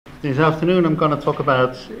This afternoon I'm going to talk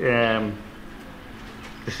about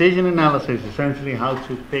decision analysis, essentially how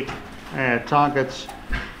to pick targets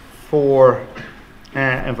for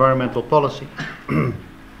environmental policy.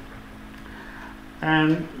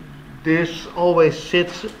 And this always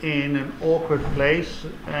sits in an awkward place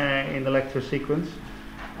in the lecture sequence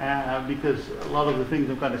because a lot of the things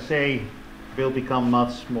I'm going to say will become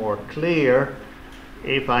much more clear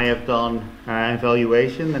if I have done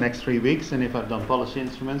evaluation the next 3 weeks and if I've done policy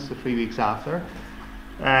instruments the 3 weeks after.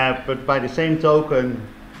 But by the same token,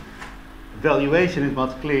 evaluation is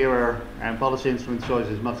much clearer and policy instrument choice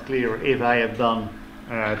is much clearer if I have done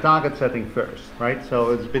target setting first, right? So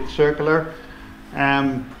it's a bit circular.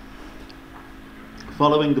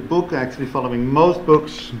 Following the book, actually following most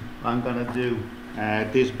books, I'm going to do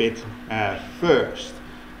this bit first.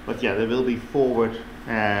 But yeah, there will be forward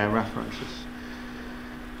references.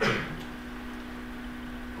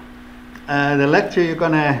 The lecture you're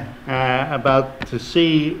gonna about to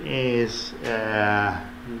see is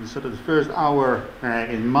sort of the first hour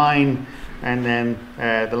in mine, and then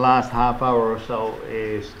the last half hour or so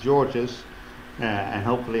is George's, and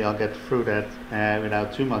hopefully I'll get through that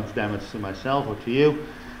without too much damage to myself or to you.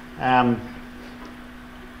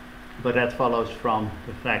 But that follows from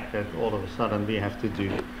the fact that all of a sudden we have to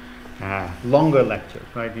do longer lectures,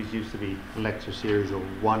 right? These used to be a lecture series of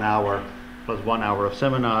 1 hour plus 1 hour of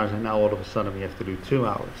seminars, and now all of a sudden we have to do 2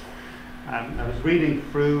 hours. I was reading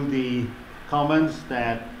through the comments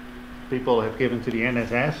that people have given to the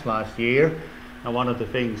NSS last year, and one of the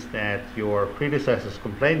things that your predecessors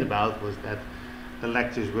complained about was that the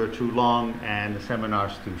lectures were too long and the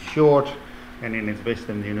seminars too short, and in its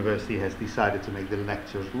wisdom the university has decided to make the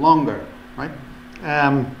lectures longer, right?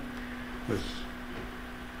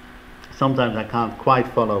 Sometimes I can't quite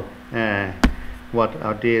follow what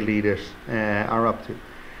our dear leaders are up to.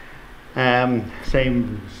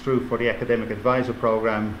 Same is true for the academic advisor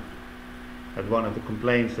program. That one of the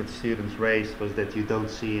complaints that students raised was that you don't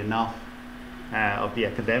see enough of the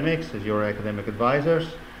academics as your academic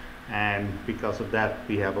advisors, and because of that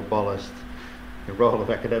we have abolished the role of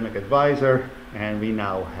academic advisor, and we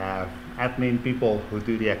now have admin people who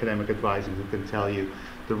do the academic advising who can tell you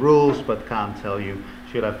the rules but can't tell you,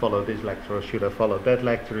 should I follow this lecture or should I follow that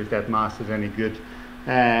lecture? Is that master's any good?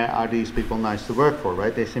 Are these people nice to work for,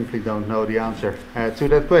 right? They simply don't know the answer to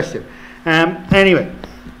that question. Anyway,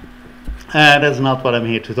 that's not what I'm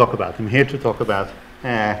here to talk about. I'm here to talk about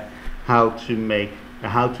how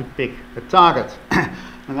to pick a target.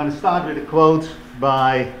 I'm going to start with a quote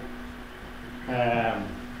by, if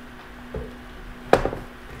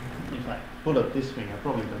I pull up this thing, I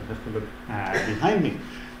probably don't have to look behind me.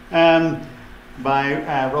 By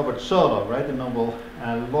Robert Solow, right, the Nobel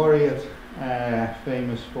laureate,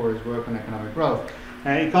 famous for his work on economic growth.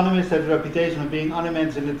 Economists have the reputation of being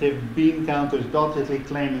unimaginative bean counters, doggedly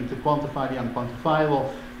claiming to quantify the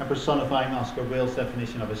unquantifiable and personifying Oscar Wilde's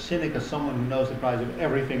definition of a cynic as someone who knows the price of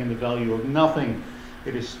everything and the value of nothing.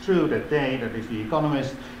 It is true that they, that is the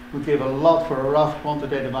economists, would give a lot for a rough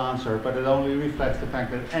quantitative answer, but it only reflects the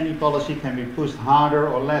fact that any policy can be pushed harder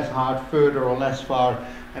or less hard, further or less far,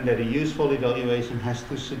 and that a useful evaluation has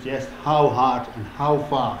to suggest how hard and how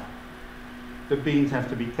far. The beans have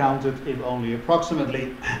to be counted, if only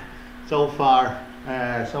approximately. So far,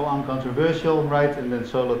 so uncontroversial, right? And then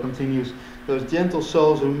Solow continues, those gentle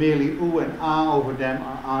souls who merely ooh and ah over them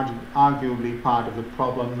are arguably part of the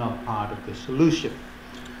problem, not part of the solution.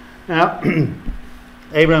 Now,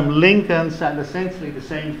 Abraham Lincoln said essentially the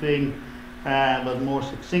same thing, but more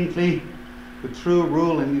succinctly. The true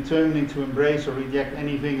rule in determining to embrace or reject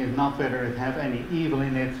anything is not whether it have any evil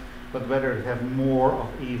in it, but whether it have more of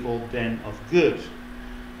evil than of good.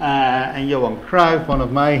 And Johan Cruyff, one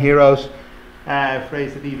of my heroes,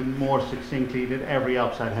 phrased it even more succinctly, that every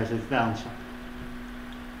upside has its downside.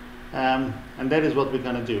 And that is what we're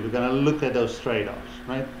going to do. We're going to look at those trade-offs,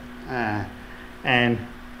 right? And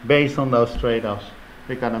based on those trade-offs,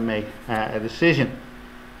 we're going to make a decision.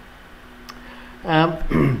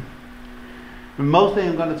 Mostly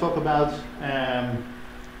I'm going to talk about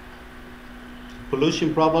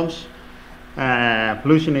pollution problems.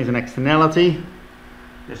 Pollution is an externality.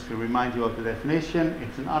 Just to remind you of the definition,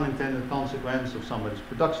 it's an unintended consequence of somebody's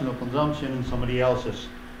production or consumption and somebody else's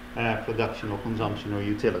production or consumption or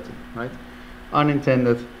utility, right?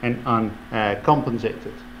 Unintended and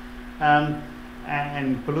uncompensated.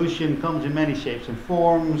 And pollution comes in many shapes and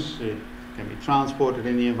forms. It can be transported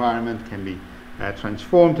in the environment, can be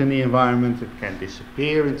transformed in the environment, it can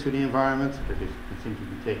disappear into the environment, it can simply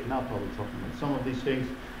be taken up. I'll be talking about some of these things.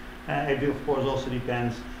 It of course also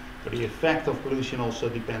depends, but the effect of pollution also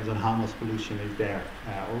depends on how much pollution is there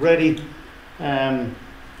already.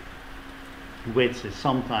 which is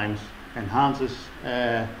sometimes enhances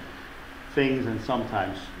things and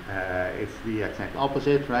sometimes it's the exact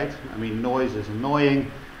opposite, right? I mean, noise is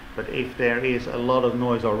annoying, but if there is a lot of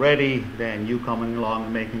noise already, then you coming along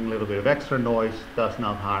and making a little bit of extra noise does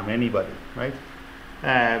not harm anybody, right?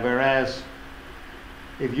 Whereas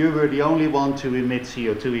if you were the only one to emit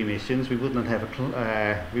CO2 emissions, we would not have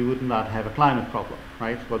a climate problem,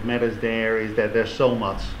 right? What matters there is that there's so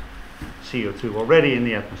much CO2 already in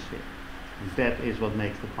the atmosphere. And that is what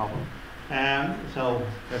makes the problem. So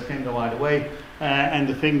that can go either way. And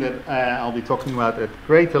the thing that I'll be talking about at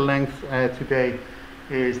greater length today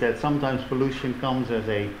is that sometimes pollution comes as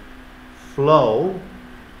a flow,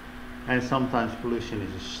 and sometimes pollution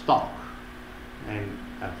is a stock. And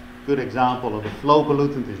a good example of a flow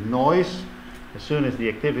pollutant is noise. As soon as the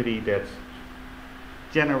activity that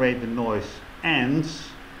generates the noise ends,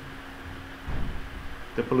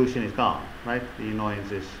 the pollution is gone, right? The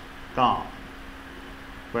annoyance is gone.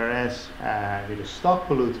 Whereas with a stock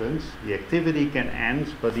pollutant, the activity can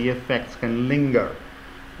end, but the effects can linger.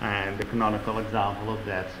 And the canonical example of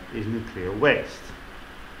that is nuclear waste.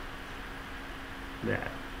 Yeah.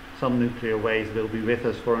 Some nuclear waste will be with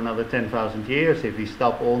us for another 10,000 years. If we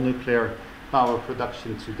stop all nuclear power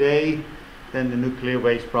production today, then the nuclear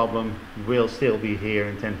waste problem will still be here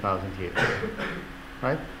in 10,000 years.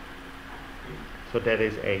 Right? So that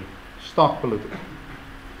is a stock pollutant.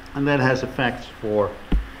 And that has effects for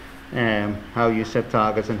how you set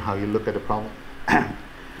targets and how you look at a problem.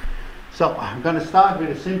 So I'm going to start with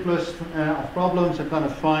the simplest of problems. I'm going to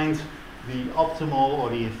find the optimal or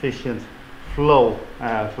the efficient flow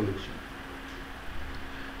pollution.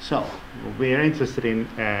 So we're interested in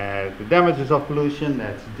the damages of pollution.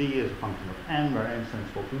 That's D as a function of M, where M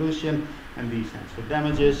stands for pollution and D stands for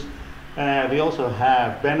damages. We also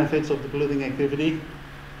have benefits of the polluting activity.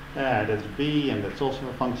 That's B, and that's also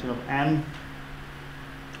a function of M.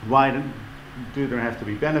 Why do there have to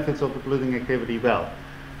be benefits of the polluting activity? Well,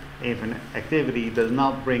 if an activity does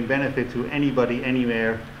not bring benefit to anybody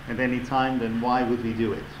anywhere at any time, then why would we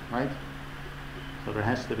do it, right? So there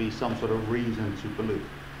has to be some sort of reason to pollute.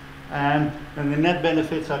 And the net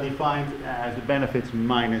benefits are defined as the benefits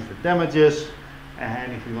minus the damages.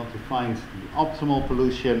 And if we want to find the optimal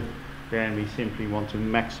pollution, then we simply want to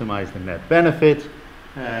maximize the net benefit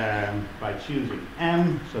by choosing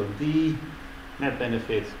M. So D, net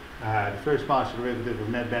benefit, the first partial derivative of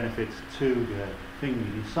net benefits to the thing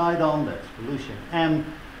we decide on, that's pollution M.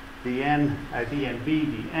 dn,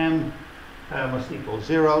 dnb, dm must equal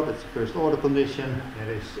 0, that's the first order condition. That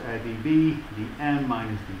is db, dm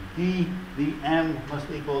minus dd, dm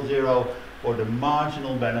must equal 0, or the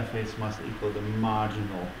marginal benefits must equal the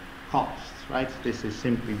marginal costs, right? This is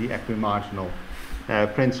simply the equimarginal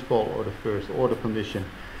principle, or the first order condition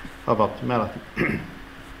of optimality.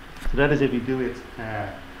 So that is if we do it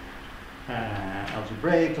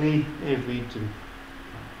algebraically. If we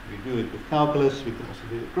do it with calculus, we can also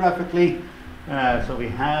do it graphically. So we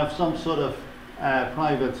have some sort of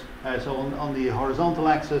private, so on the horizontal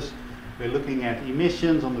axis we're looking at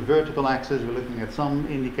emissions, on the vertical axis we're looking at some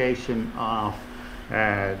indication of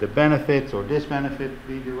the benefit or disbenefit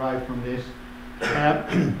we derive from this.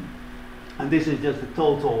 And this is just the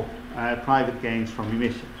total private gains from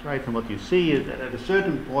emissions, right? And what you see is that at a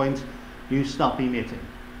certain point you stop emitting.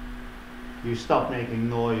 You stop making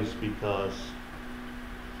noise, because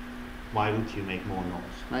why would you make more noise,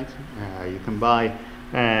 right? You can buy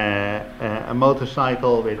a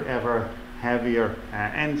motorcycle with ever heavier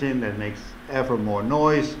engine that makes ever more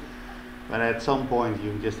noise, but at some point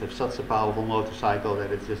you just have such a powerful motorcycle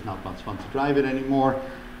that it's just not much fun to drive it anymore,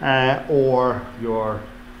 or you're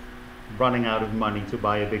running out of money to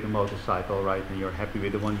buy a bigger motorcycle, right? And you're happy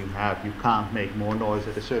with the one you have. You can't make more noise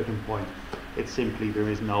at a certain point. It's simply there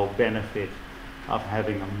is no benefit of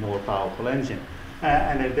having a more powerful engine.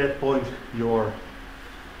 And at that point, your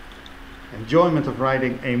enjoyment of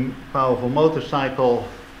riding a powerful motorcycle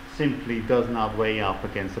simply does not weigh up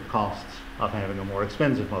against the costs of having a more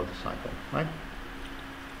expensive motorcycle, right?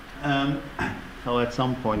 So at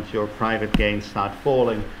some point, your private gains start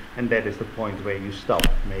falling, and that is the point where you stop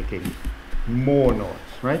making more noise,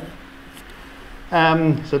 right?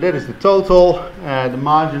 So that is the total. The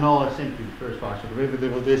marginal is simply the first partial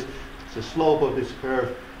derivative of this. It's the slope of this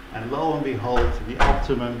curve, and lo and behold, the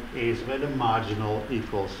optimum is where the marginal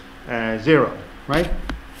equals 0, right?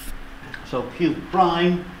 So Q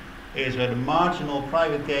prime is where the marginal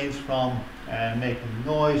private gains from making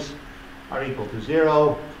noise are equal to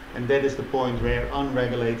 0, and that is the point where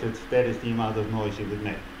unregulated, that is the amount of noise you would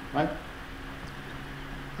make, right?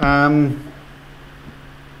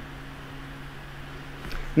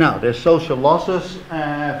 Now, there's social losses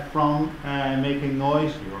from making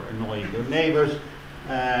noise. You're annoying your neighbors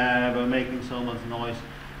by making so much noise.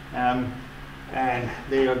 And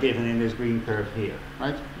they are given in this green curve here,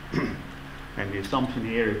 right? And the assumption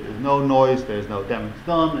here is there's no noise, there's no damage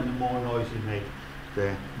done, and the more noise you make,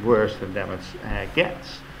 the worse the damage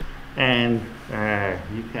gets. And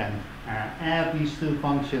you can add these two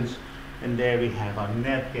functions, and there we have our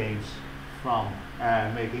net gains from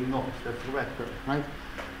making noise. That's the red curve, right?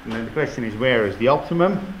 And then the question is, where is the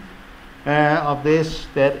optimum of this?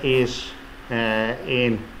 That is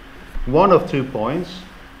in one of 2 points.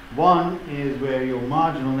 One is where your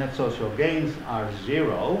marginal net social gains are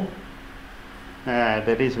 0.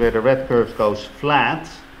 That is where the red curve goes flat.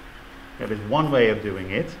 That is one way of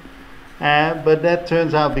doing it. But that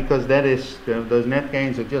turns out, because that is those net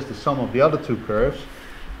gains are just the sum of the other 2 curves,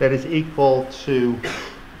 that is equal to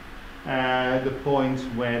the points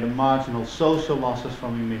where the marginal social losses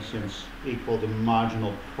from emissions equal the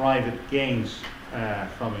marginal private gains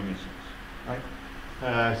from emissions, right?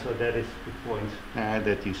 So that is the point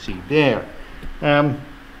that you see there. And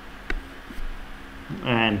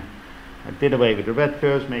I did away with the red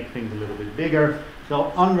curves, make things a little bit bigger.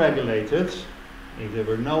 So unregulated, if there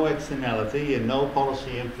were no externality and no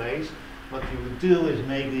policy in place, what you would do is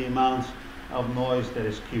make the amount of noise that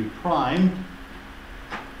is Q prime.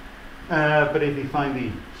 But if you find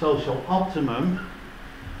the social optimum,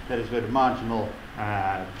 that is where the marginal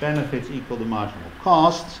benefits equal the marginal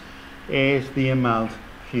costs, is the amount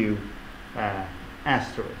Q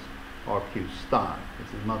asterisk or Q star,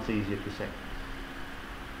 which is much easier to say.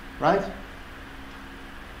 Right?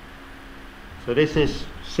 So this is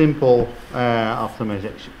simple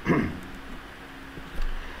optimization.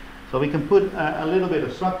 So we can put a little bit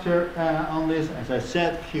of structure on this. As I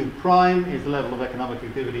said, Q prime is the level of economic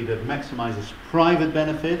activity that maximizes private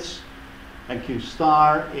benefits, and Q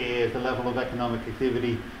star is the level of economic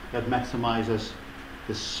activity that maximizes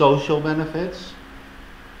the social benefits.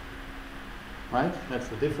 Right? That's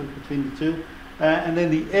the difference between the two. And then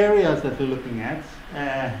the areas that we're looking at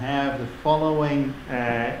have the following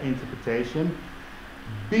interpretation.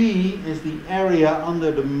 B is the area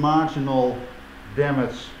under the marginal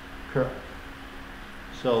damage curve.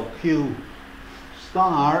 So Q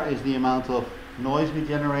star is the amount of noise we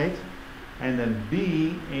generate, and then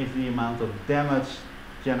B is the amount of damage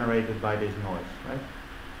generated by this noise, right?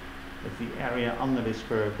 That's the area under this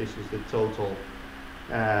curve. This is the total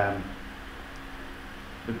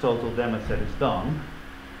damage that is done.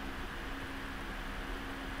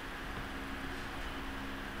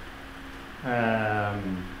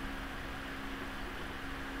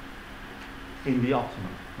 In the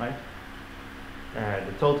optimum, right?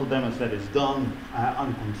 The total damage that is done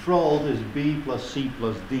uncontrolled is B plus C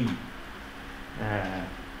plus D.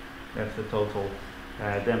 That's the total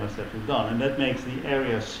damage that we've done, and that makes the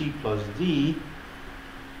area C plus D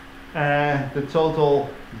the total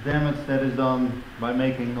damage that is done by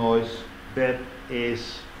making noise that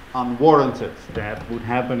is unwarranted, that would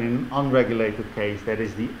happen in an unregulated case. That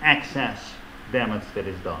is the excess damage that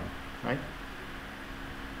is done, right?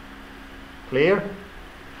 Clear?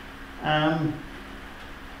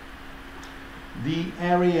 The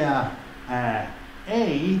area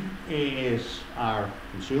A is our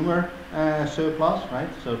consumer surplus, right?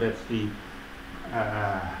 So that's the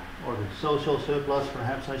or the social surplus,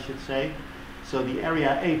 perhaps I should say. So the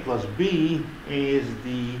area A plus B is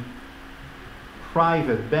the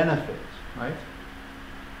private benefit, right,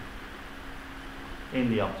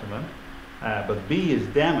 in the optimum. But B is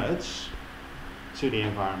damage to the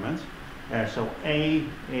environment. So A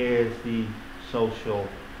is the social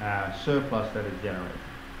surplus that is generated.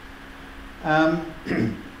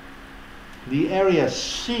 The area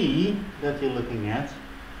C that you're looking at,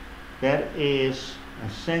 that is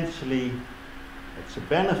essentially, it's a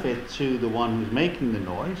benefit to the one who's making the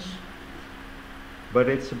noise, but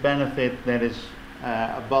it's a benefit that is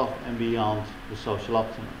above and beyond the social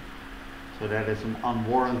optimum. So that is an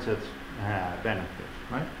unwarranted benefit,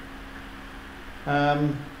 right?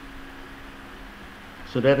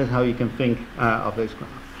 So that is how you can think of this graph.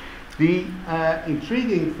 The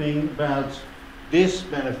intriguing thing about this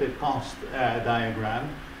benefit cost diagram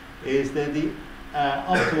is that the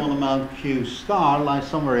optimal amount Q star lies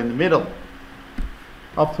somewhere in the middle.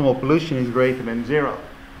 Optimal pollution is greater than 0.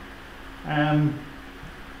 And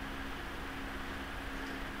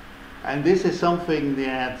this is something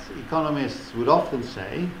that economists would often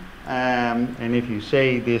say, and if you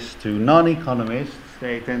say this to non-economists,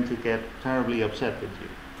 they tend to get terribly upset with you,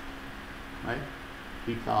 right?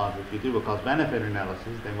 Because if you do a cost-benefit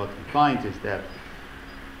analysis, then what you find is that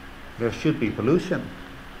there should be pollution.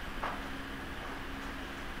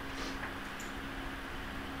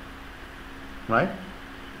 right?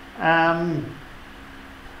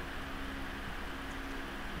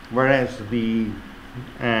 Whereas the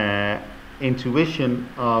intuition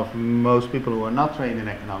of most people who are not trained in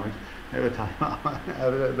economics every time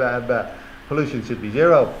that pollution should be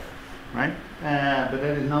zero, right? But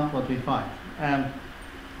that is not what we find.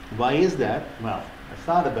 Why is that? Well, I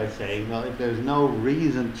started by saying, well, if there's no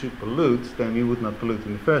reason to pollute, then we would not pollute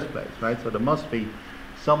in the first place, right? So there must be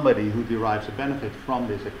somebody who derives a benefit from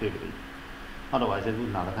this activity. Otherwise, it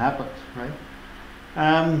would not have happened,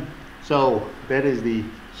 right? So that is the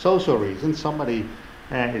social reason. Somebody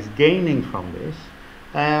is gaining from this.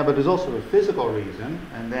 But there's also a physical reason,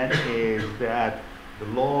 and that is that the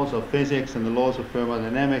laws of physics and the laws of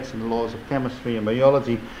thermodynamics and the laws of chemistry and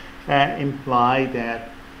biology imply that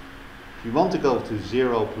if you want to go to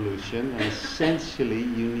zero pollution, then essentially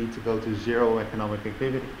you need to go to zero economic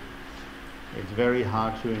activity. It's very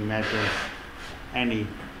hard to imagine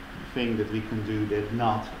anything that we can do that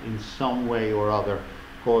not in some way or other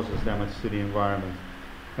causes damage to the environment.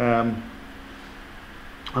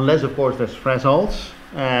 Unless, of course, there's thresholds,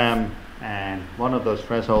 and one of those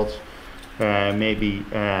thresholds may be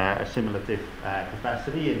assimilative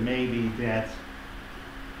capacity. It may be that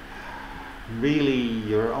really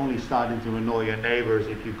you're only starting to annoy your neighbors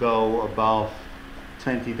if you go above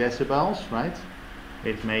 20 decibels, right?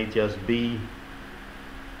 It may just be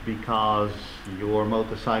because your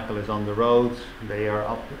motorcycle is on the road, they are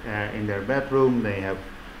up in their bedroom, they have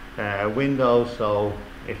windows, so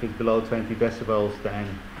if it's below 20 decibels, then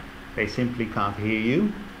they simply can't hear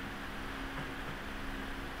you.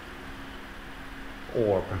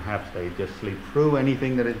 Or perhaps they just sleep through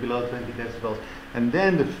anything that is below 20 decibels. And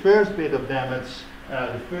then the first bit of damage,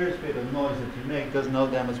 the first bit of noise that you make does no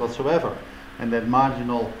damage whatsoever. And that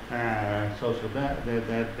marginal social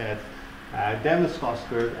damage cost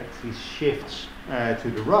curve actually shifts to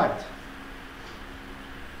the right.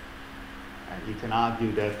 And you can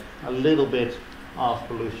argue that a little bit of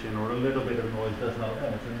pollution or a little bit of noise does no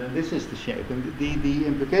damage. And then this is the shape. And the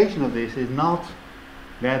implication of this is not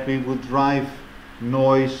that we would drive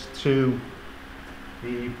noise to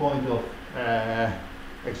the point of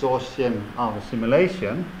exhaustion of a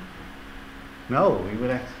simulation. No, we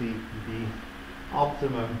would actually the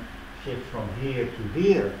optimum shift from here to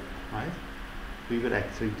here, right? We would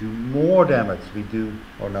actually do more damage. We do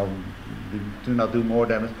not do more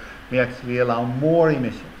damage. We actually allow more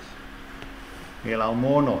emissions. We allow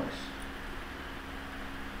more noise,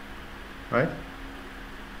 right?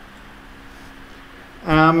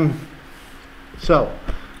 So,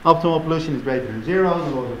 optimal pollution is greater than zero.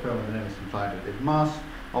 The laws of thermodynamics imply that it must.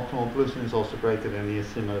 Optimal pollution is also greater than the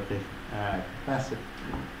assimilative capacity.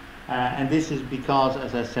 And this is because,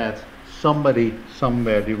 as I said, somebody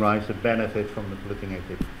somewhere derives a benefit from the polluting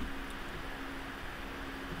activity.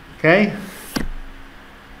 Okay?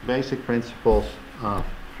 Basic principles of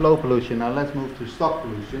flow pollution. Now let's move to stock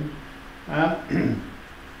pollution.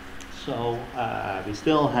 So we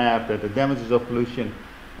still have that the damages of pollution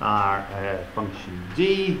are function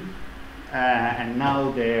D, and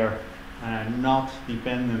now they're not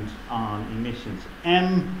dependent on emissions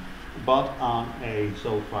M, but on a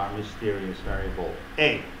so far mysterious variable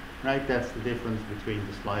A. Right? That's the difference between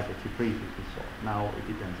the slide that you previously saw. Now it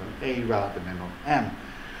depends on A rather than on M.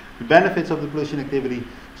 The benefits of the pollution activity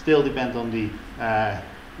still depend on the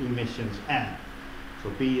emissions M. So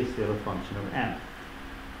B is still a function of M.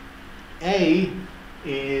 A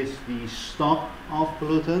is the stock of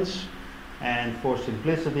pollutants, and for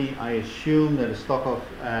simplicity I assume that a stock of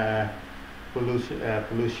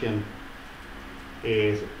pollution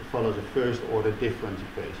follows a first order difference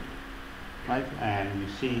equation, right? And you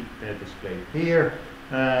see that displayed here.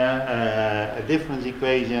 A difference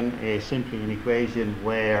equation is simply an equation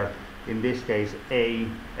where, in this case, A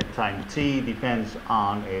at time t depends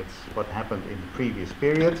on what happened in the previous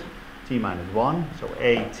period, t minus 1. So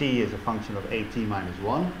AT is a function of AT minus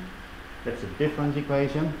 1. That's a difference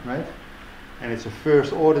equation, right? And it's a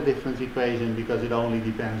first order difference equation because it only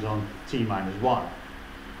depends on t minus 1.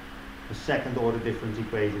 The second order difference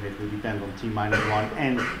equation, it will depend on t minus 1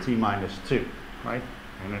 and t minus 2, right?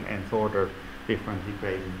 And an nth order difference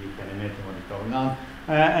equation, you can imagine what is going on.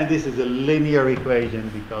 And this is a linear equation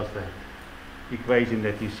because the equation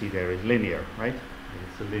that you see there is linear, right?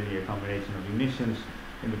 It's a linear combination of emissions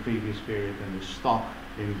in the previous period and the stock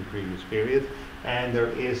in the previous period. And there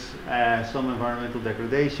is some environmental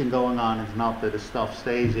degradation going on. It's not that the stuff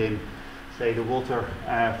stays in, say, the water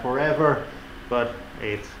forever, but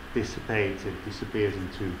it dissipates, it disappears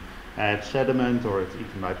into sediment, or it's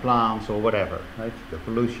eaten by plants or whatever, right? The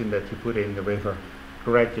pollution that you put in the river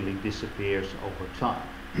gradually disappears over time.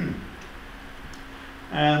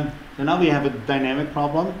 So now we have a dynamic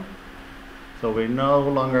problem. So we're no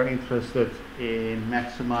longer interested in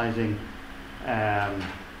maximizing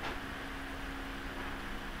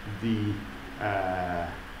the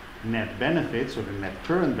net benefits or the net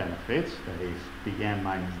current benefits, that is dm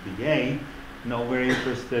minus dA. No, we're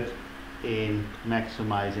interested in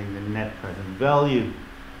maximizing the net present value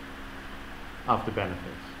of the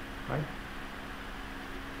benefits, right?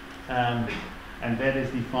 And that is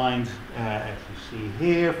defined, as you see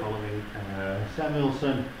here, following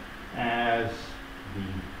Samuelson, as the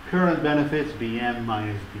current benefits, Bm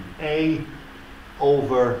minus dA,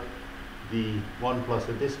 over the 1 plus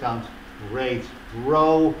the discount rate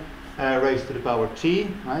rho raised to the power t,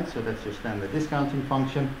 right? So that's your standard discounting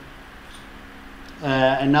function.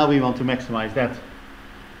 And now we want to maximize that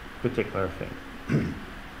particular thing.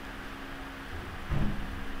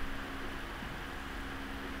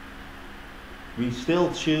 We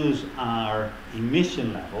still choose our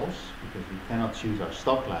emission levels because we cannot choose our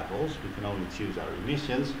stock levels. We can only choose our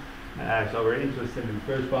emissions. So we're interested in the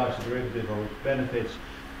first partial derivative of benefits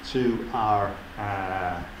to our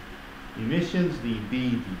emissions,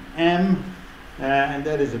 dB, dm, and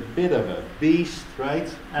that is a bit of a beast, right?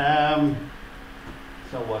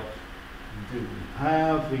 So what do we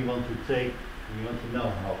have? We want to know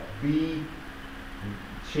how B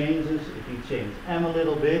changes if we change m a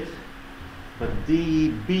little bit, but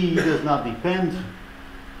dB does not depend.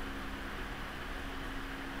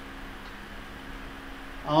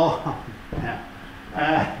 Oh,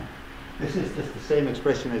 yeah. This is just the same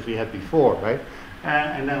expression as we had before, right?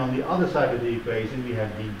 And then on the other side of the equation we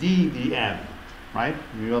have the dm, right?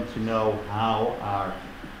 We want to know how our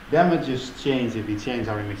damages change if we change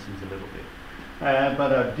our emissions a little bit.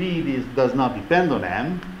 But our d does not depend on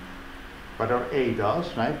m, but our a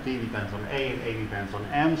does, right? D depends on a and a depends on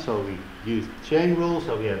m, so we use the chain rule,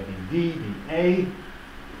 so we have d, dA,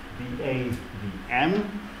 dA, dm,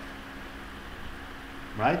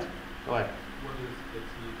 right? Go ahead. What does the t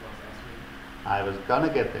plus s mean? I was gonna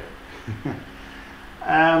get there.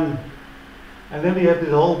 And then we have this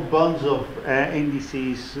whole bunch of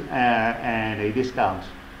indices and a discount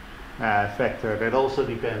factor that also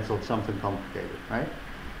depends on something complicated, right?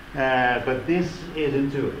 But this is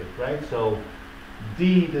intuitive, right? So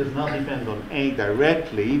D does not depend on A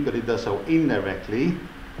directly, but it does so indirectly.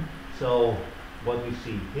 So what we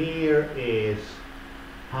see here is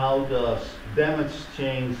how does damage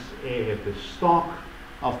change if the stock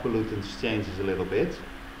of pollutants changes a little bit.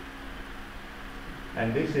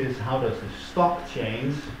 And this is how does the stock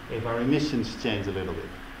change if our emissions change a little bit,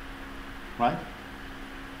 right?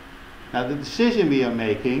 Now the decision we are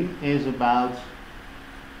making is about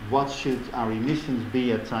what should our emissions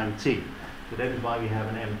be at time t. So that is why we have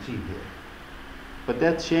an MT here. But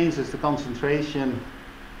that changes the concentration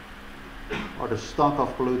or the stock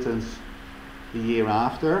of pollutants the year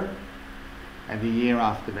after, and the year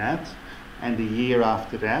after that, and the year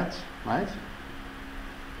after that, right?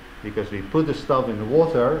 Because we put the stuff in the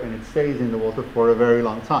water and it stays in the water for a very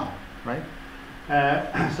long time, right?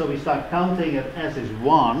 So we start counting at S is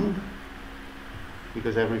 1,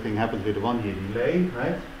 because everything happens with a 1 year delay,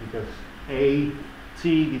 right? Because AT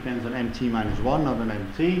depends on MT minus 1, not on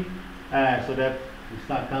MT. So that we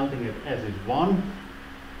start counting at S is 1.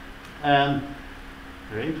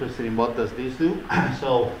 We're interested in what does this do.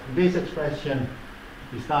 So this expression,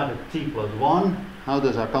 we start at T plus 1. How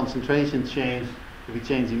does our concentration change if we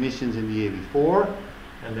change emissions in the year before?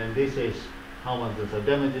 And then this is how much does our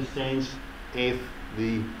damages change if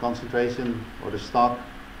the concentration or the stock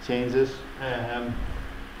changes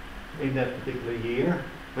in that particular year.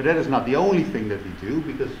 But that is not the only thing that we do,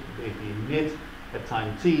 because if we emit at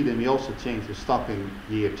time t, then we also change the stock in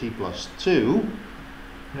year t plus 2,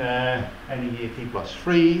 and in year t plus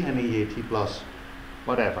 3, and in year t plus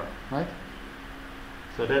whatever, right?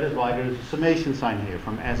 So that is why there is a summation sign here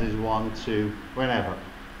from S is 1 to whenever.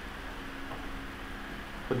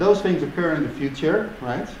 But those things occur in the future,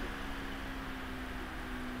 right?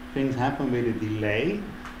 Things happen with a delay,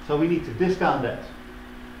 so we need to discount that.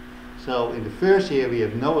 So in the first year we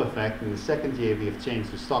have no effect, in the second year we have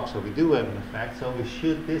changed the stock, so we do have an effect, so we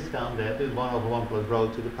should discount that with 1 over 1 plus rho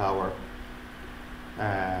to the power.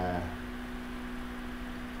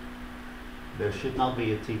 There should not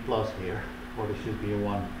be a t plus here, or there should be a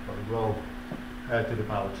 1 plus rho to the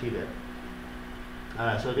power t there.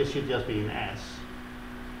 So this should just be an s,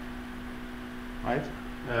 right?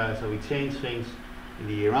 So we change things in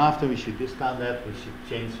the year after, we should discount that. We should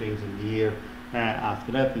change things in the year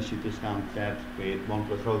after that, we should discount that with 1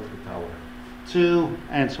 plus rho to the power 2,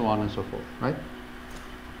 and so on and so forth, right?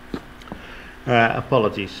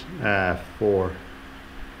 Apologies for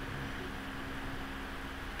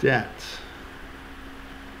that.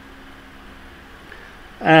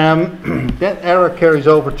 That error carries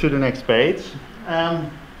over to the next page.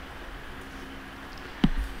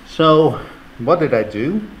 So what did I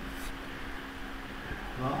do?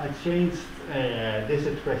 Well, I changed this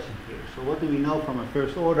expression here. So what do we know from a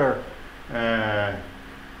first order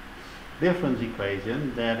difference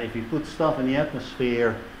equation? That if you put stuff in the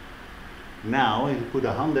atmosphere now, if you put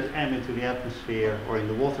 100 m into the atmosphere, or in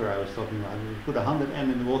the water I was talking about, if you put 100 m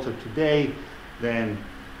in the water today, then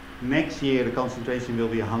next year the concentration will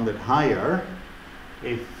be 100 higher.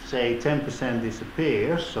 If, say, 10%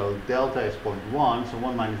 disappears, so delta is 0.1, so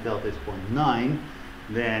 1 minus delta is 0.9,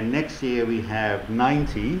 then next year we have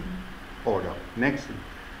 90, or no, next,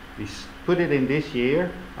 we put it in this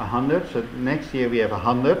year, 100, so next year we have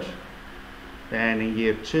 100, then in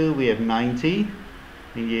year 2 we have 90,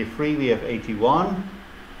 in year 3 we have 81,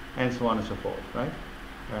 and so on and so forth, right?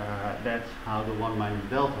 That's how the 1 minus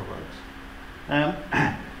delta works.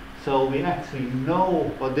 So we actually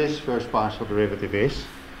know what this first partial derivative is.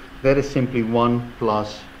 That is simply 1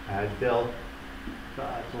 plus delta,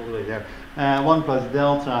 it's all the way there, 1 plus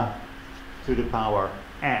delta to the power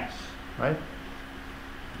s, right?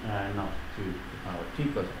 Not to the power t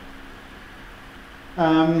plus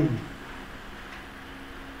s.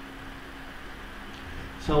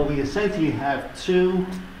 So we essentially have two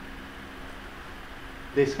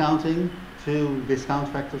discount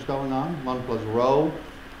factors going on, 1 plus rho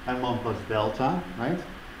and 1 plus delta, right?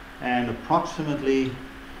 And approximately,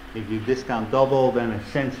 if you discount double, then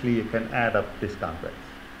essentially you can add up discount rates.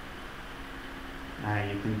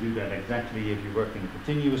 You can do that exactly if you work in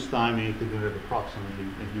continuous time, and you can do that approximately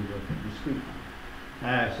if you work in discrete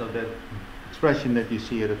time. So that expression that you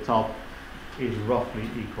see at the top is roughly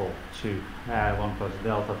equal to 1 plus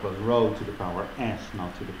delta plus rho to the power s,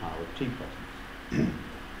 not to the power t plus s.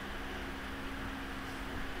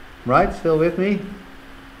 Right, still with me?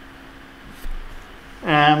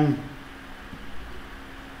 Now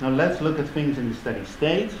let's look at things in the steady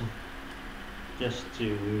state, just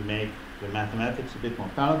to make the mathematics a bit more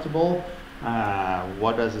palatable.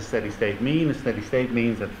 What does a steady state mean? A steady state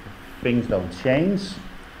means that things don't change,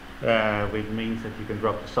 which means that you can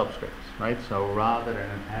drop the subscripts, right? So rather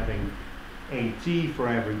than having AT for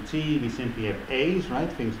every t, we simply have A's, right?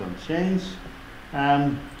 Things don't change,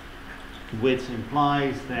 which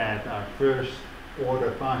implies that our first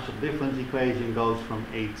order partial difference equation goes from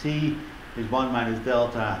AT is 1 minus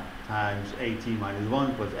delta times AT minus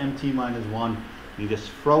 1 plus MT minus 1. You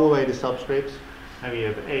just throw away the subscripts, and we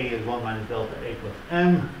have A is 1 minus delta A plus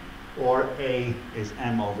M, or A is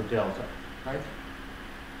M over delta, right?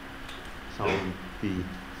 So the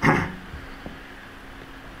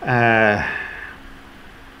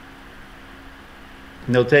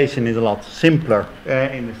notation is a lot simpler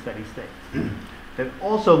in the steady state. That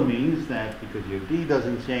also means that because your D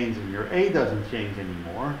doesn't change and your A doesn't change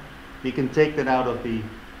anymore, we can take that out of the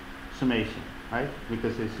summation, right?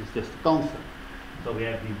 Because this is just a constant. So we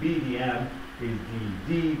have the B, the M is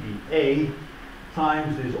the D, the A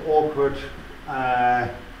times this awkward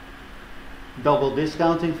double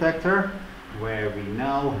discounting factor, where we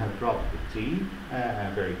now have dropped the T.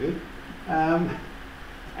 Very good.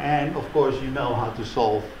 And of course you know how to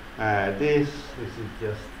solve this. This is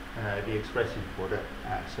just the expression for the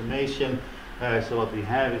summation. So what we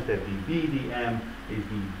have is that the B, the M is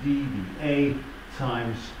the D, the A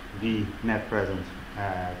times the net present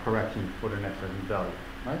correction for the net present value,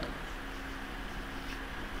 right?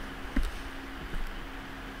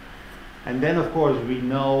 And then of course we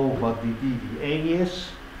know what the DDA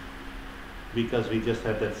is, because we just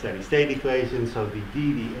had that steady state equation. So the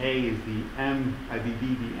DDA is the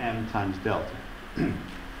DDM times delta,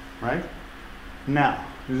 right? Now,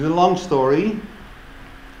 this is a long story,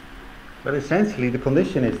 but essentially the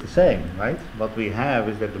condition is the same, right? What we have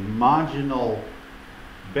is that the marginal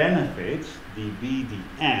benefits, dB,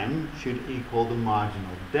 dM, should equal the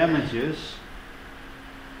marginal damages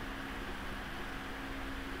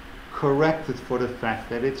corrected for the fact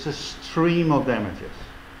that it's a stream of damages.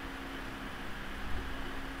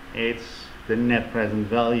 It's the net present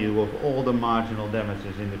value of all the marginal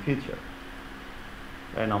damages in the future.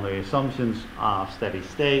 And on the assumptions of steady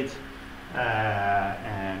state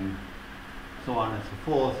and so on and so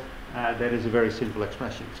forth, that is a very simple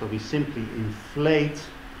expression. So we simply inflate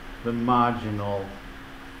the marginal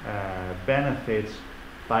benefits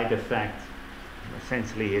by the fact,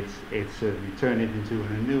 essentially we turn it into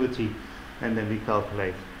an annuity, and then we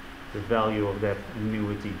calculate the value of that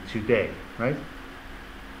annuity today, right?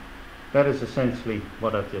 That is essentially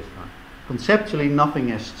what I've just done. Conceptually, nothing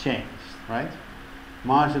has changed, right?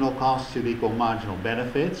 Marginal costs should equal marginal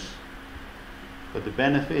benefits. But the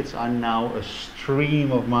benefits are now a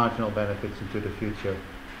stream of marginal benefits into the future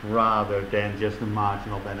rather than just a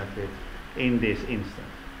marginal benefit in this instant.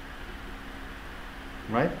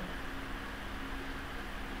 Right?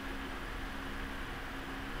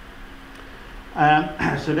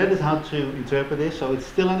 So that is how to interpret this. So it's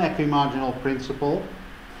still an equimarginal principle,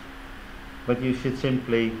 but you should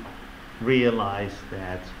simply realize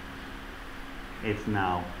that it's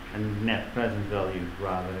now a net present value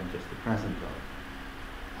rather than just a present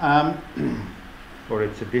value. Or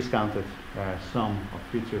it's a discounted sum of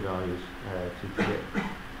future values to today.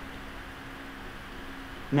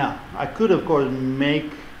 Now, I could of course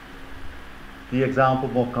make the example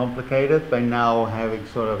more complicated by now having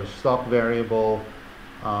sort of a stock variable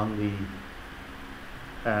on the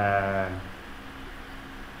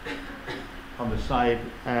side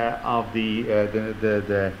of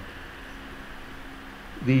the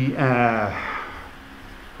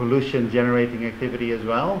pollution generating activity as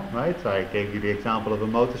well, right? So I gave you the example of a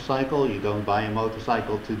motorcycle. You don't buy a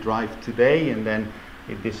motorcycle to drive today and then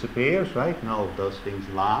it disappears, right? No, those things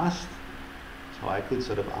last. So I could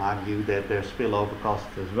sort of argue that there's spillover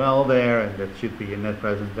costs as well there, and that should be a net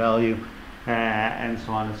present value, and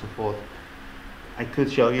so on and so forth. I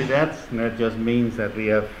could show you that, and that just means that we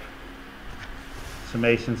have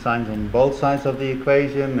summation signs on both sides of the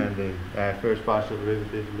equation, and the first partial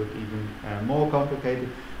derivatives look even more complicated.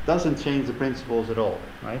 Doesn't change the principles at all,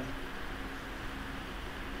 right?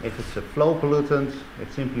 If it's a flow pollutant,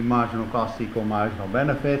 it's simply marginal cost equal marginal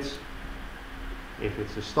benefits. If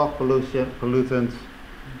it's a stock pollutant,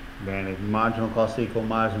 then it's marginal cost equal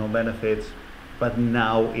marginal benefits, but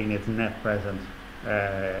now in its net present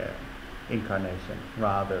incarnation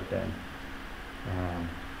rather than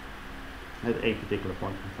at a particular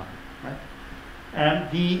point in time, right? And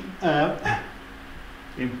the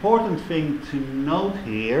important thing to note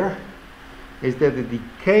here is that the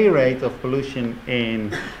decay rate of pollution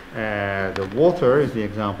in the water, is the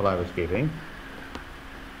example I was giving,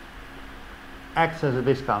 acts as a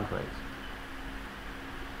discount rate.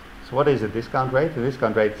 So what is a discount rate? A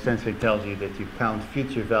discount rate essentially tells you that you count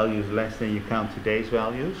future values less than you count today's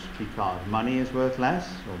values because money is worth less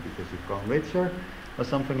or because you've grown richer or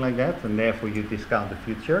something like that, and therefore you discount the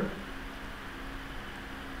future.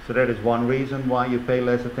 So that is one reason why you pay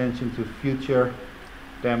less attention to future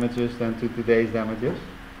damages than to today's damages.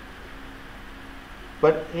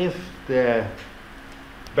 But if the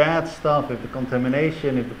bad stuff, if the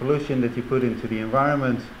contamination, if the pollution that you put into the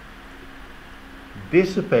environment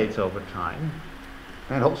dissipates over time,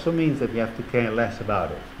 that also means that you have to care less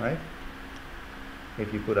about it, right?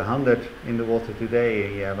 If you put 100 in the water today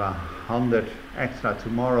and you have 100 extra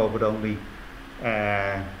tomorrow but only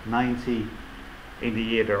 90 in the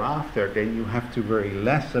year thereafter, then you have to worry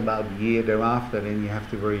less about the year thereafter than you have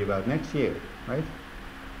to worry about next year, right?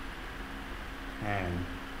 And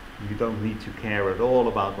you don't need to care at all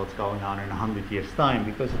about what's going on in 100 years' time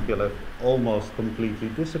because it will have almost completely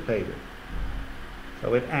dissipated.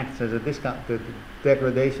 So it acts as a discount. The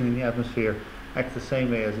degradation in the atmosphere acts the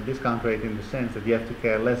same way as a discount rate in the sense that you have to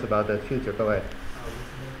care less about that future. Go ahead.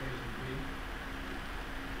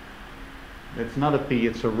 It's not a P,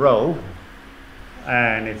 it's a rho,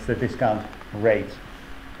 and it's the discount rate.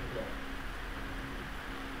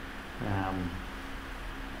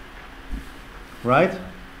 Right?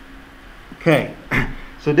 Okay,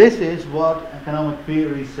 so this is what economic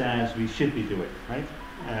theory says we should be doing, right?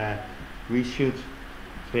 We should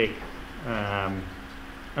pick an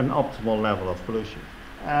optimal level of pollution.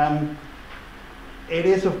 It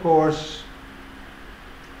is, of course,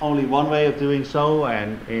 only one way of doing so,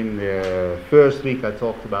 and in the first week I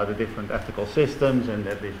talked about the different ethical systems and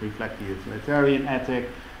that this reflect the utilitarian ethic,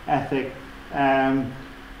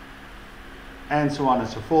 and so on and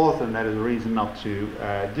so forth, and that is a reason not to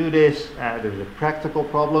do this. There's a practical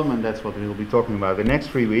problem, and that's what we'll be talking about the next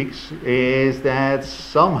 3 weeks, is that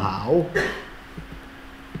somehow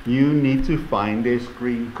you need to find this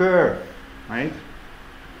green curve, right?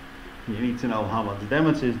 You need to know how much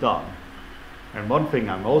damage is done. And one thing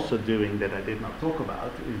I'm also doing that I did not talk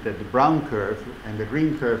about is that the brown curve and the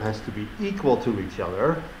green curve has to be equal to each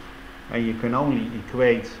other, and you can only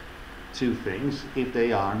equate two things if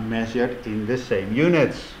they are measured in the same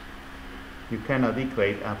units. You cannot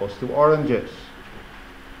equate apples to oranges.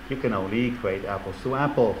 You can only equate apples to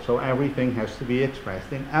apples. So everything has to be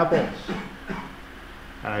expressed in apples.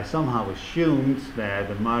 And I somehow assumed that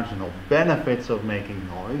the marginal benefits of making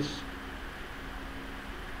noise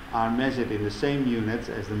are measured in the same units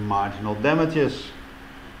as the marginal damages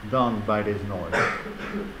done by this noise.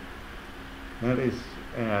 That is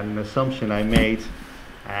an assumption I made,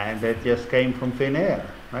 and that just came from thin air,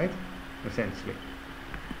 right? essentially.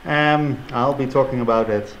 I'll be talking about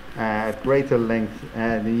it at greater length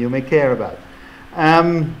than you may care about.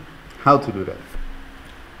 How to do that.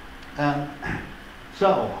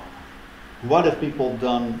 So, what have people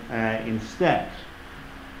done instead?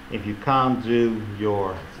 If you can't do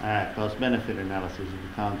your cost-benefit analysis, if you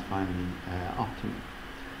can't find the optimum.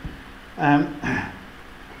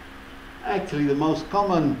 Actually, the most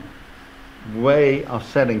common way of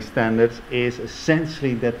setting standards is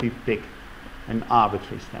essentially that we pick an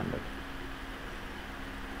arbitrary standard.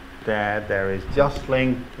 That there is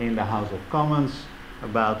jostling in the House of Commons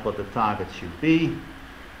about what the target should be,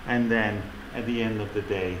 and then at the end of the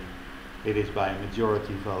day, it is by a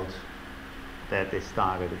majority vote that this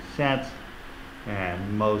target is set.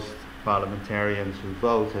 And most parliamentarians who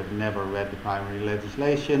vote have never read the primary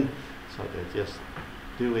legislation, so they're just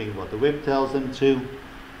doing what the whip tells them to.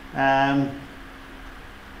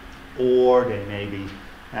 Or they may be,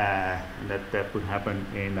 that would happen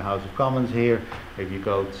in the House of Commons here. If you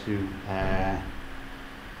go to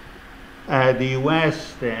the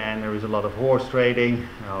US, then there is a lot of horse trading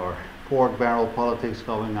or pork barrel politics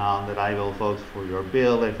going on, that I will vote for your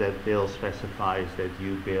bill if that bill specifies that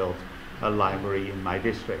you build a library in my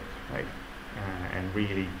district, right? And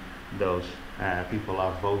really those people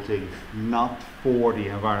are voting not for the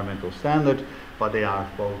environmental standard, but they are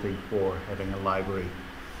voting for having a library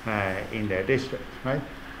in their district, right?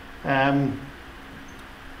 And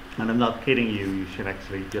I'm not kidding you, you should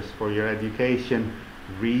actually, just for your education,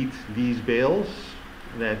 read these bills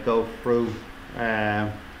that go through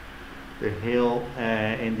the Hill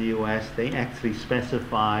in the US. They actually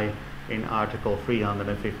specify in Article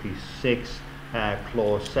 356,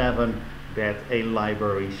 Clause 7, that a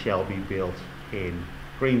library shall be built in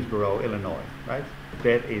Greensboro, Illinois, right?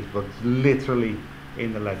 That is what's literally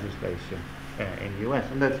in the legislation in the US,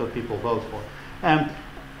 and that's what people vote for.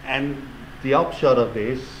 And the upshot of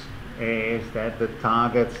this is that the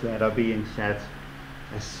targets that are being set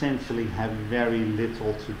essentially have very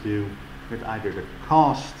little to do with either the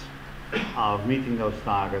cost of meeting those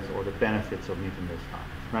targets or the benefits of meeting those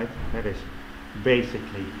targets, right? That is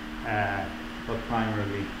basically what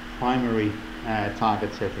primary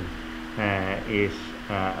target setting is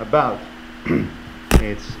about.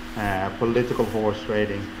 It's political horse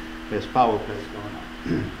trading. There's power plays going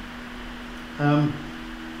on.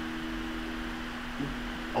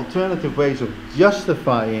 Alternative ways of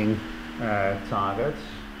justifying targets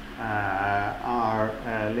are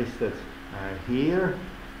listed here.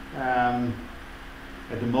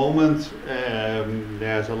 At the moment,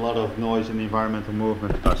 there's a lot of noise in the environmental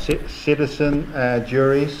movement about citizen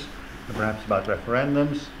juries, perhaps about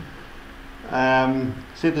referendums.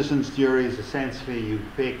 Citizens juries, essentially you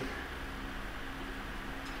pick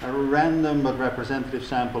a random but representative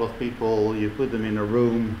sample of people, you put them in a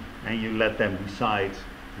room, and you let them decide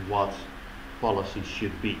what policy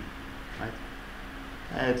should be, right?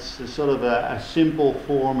 It's a sort of a simple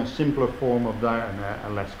form, a simpler form of a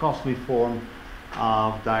less costly form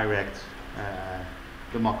of direct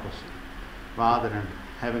democracy. Rather than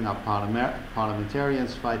having our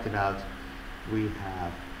parliamentarians fight it out, we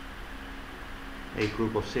have a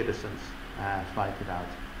group of citizens fight it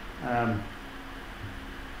out.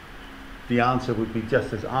 The answer would be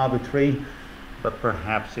just as arbitrary, but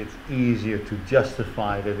perhaps it's easier to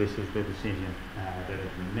justify that this is the decision that has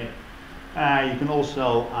been made. You can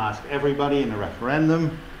also ask everybody in a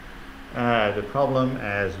referendum. The problem,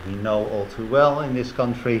 as we know all too well in this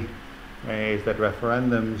country, is that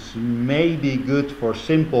referendums may be good for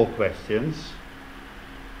simple questions,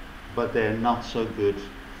 but they're not so good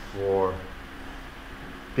for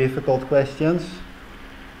difficult questions,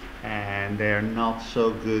 and they're not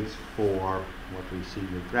so good for what we see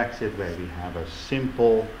with Brexit, where we have a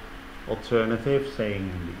simple alternative saying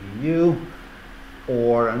in the EU,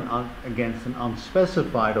 or against an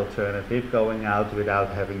unspecified alternative going out without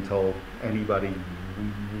having told anybody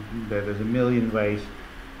that there's a million ways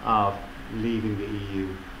of leaving the EU,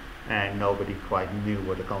 and nobody quite knew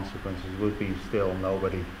what the consequences would be. Still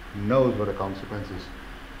nobody knows what the consequences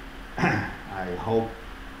I hope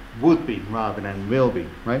would be rather than will be,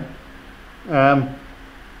 right?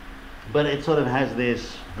 But it sort of has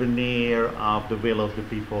this veneer of the will of the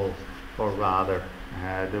people, or rather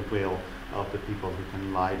the will of the people who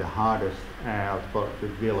can lie the hardest, the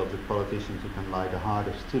will of the politicians who can lie the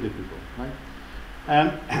hardest to the people, right?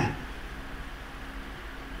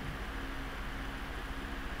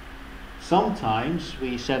 Sometimes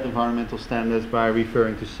we set environmental standards by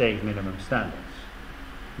referring to safe minimum standards.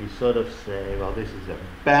 We sort of say, well, this is a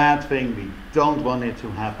bad thing, we don't want it to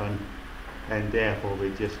happen, and therefore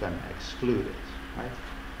we're just going to exclude it, right?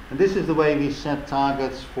 And this is the way we set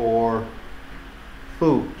targets for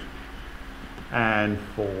food and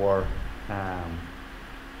for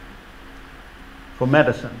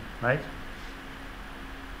medicine, right?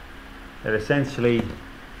 That essentially,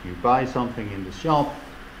 you buy something in the shop,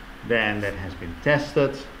 then that has been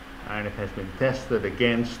tested, and it has been tested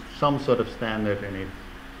against some sort of standard, and if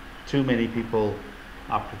too many people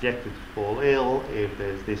are projected to fall ill, if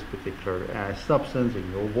there's this particular substance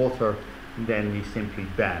in your water, then we simply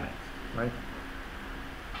ban it, right?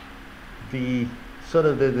 The sort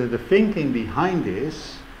of the thinking behind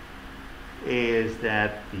this is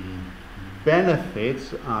that the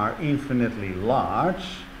benefits are infinitely large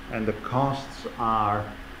and the costs are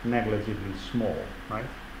negligibly small, right?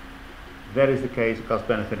 If that is the case,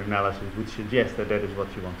 cost-benefit analysis would suggest that that is what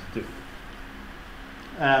you want to do.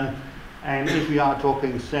 And if we are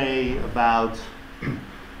talking, say, about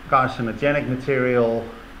carcinogenic material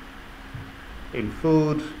in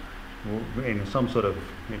food, in some sort of,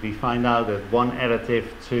 if we find out that one additive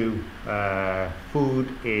to food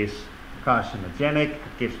is carcinogenic,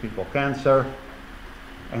 it gives people cancer,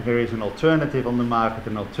 and there is an alternative on the market,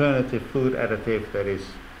 an alternative food additive that is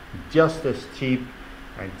just as cheap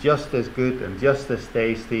and just as good and just as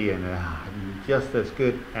tasty and just as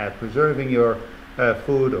good at preserving your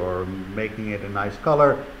food or making it a nice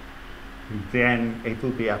color, then it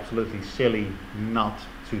would be absolutely silly not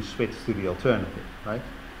to switch to the alternative, right?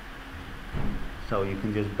 So you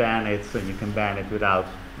can just ban it, and you can ban it without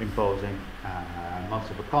imposing much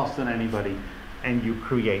of a cost on anybody, and you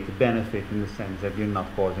create a benefit in the sense that you're not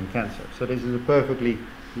causing cancer. So this is a perfectly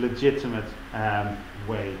legitimate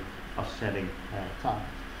way of setting targets.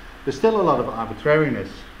 There's still a lot of arbitrariness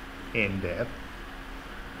in there,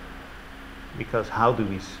 because how do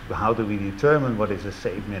we determine what is a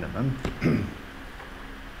safe minimum?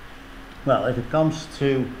 Well, if it comes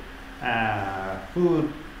to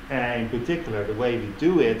food in particular, the way we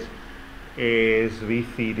do it is we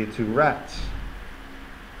feed it to rats.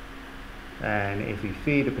 And if we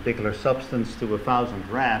feed a particular substance to 1,000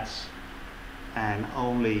 rats and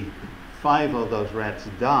only 5 of those rats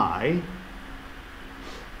die,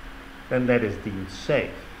 then that is deemed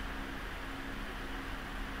safe.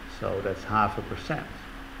 So that's 0.5%.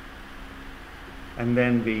 And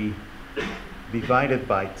then we divide it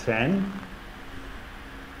by 10,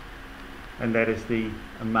 and that is the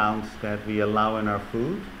amount that we allow in our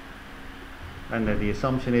food. And then the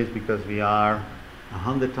assumption is, because we are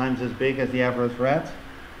 100 times as big as the average rat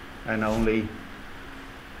and only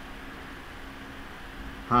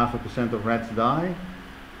 0.5% of rats die,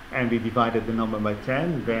 and we divided the number by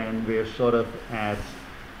 10, then we're sort of at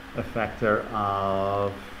a factor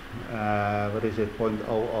of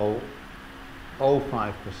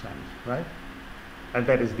 0.0005%, right? And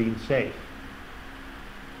that is deemed safe.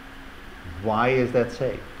 Why is that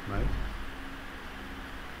safe, right?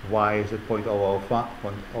 Why is it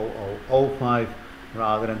 0.0005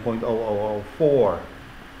 rather than 0.0004 or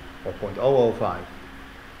 0.005?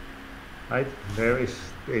 Right?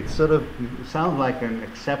 It sort of sounds like an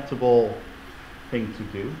acceptable thing to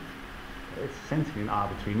do. It's essentially an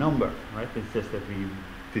arbitrary number, right? It's just that we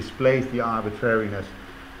displace the arbitrariness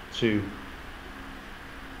to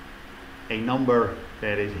a number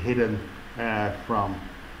that is hidden from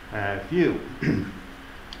view.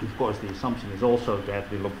 Of course, the assumption is also that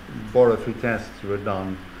the laboratory tests were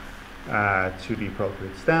done to the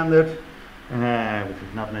appropriate standard, which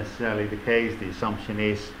is not necessarily the case. The assumption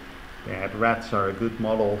is that rats are a good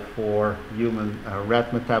model for human,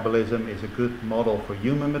 rat metabolism is a good model for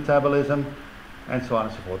human metabolism, and so on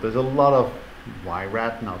and so forth. There's a lot of, why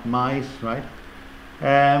rat, not mice, right?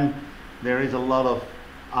 There is a lot of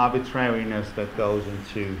arbitrariness that goes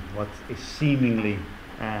into what is seemingly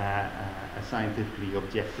a scientifically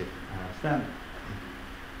objective standard.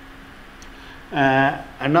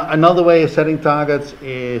 Another way of setting targets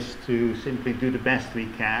is to simply do the best we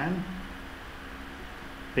can,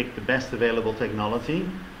 pick the best available technology.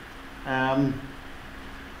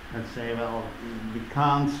 Let's say, well, we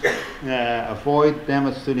can't avoid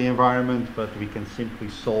damage to the environment, but we can simply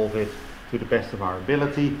solve it to the best of our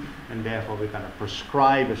ability, and therefore we're going to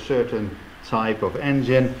prescribe a certain type of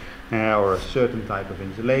engine or a certain type of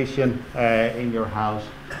insulation in your house,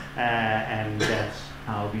 and that's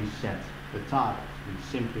how we set the target. We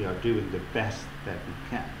simply are doing the best that we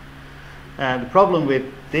can. The problem with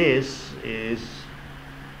this is,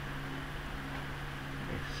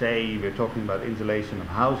 say we're talking about insulation of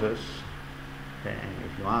houses, then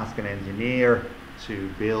if you ask an engineer to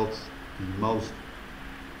build the most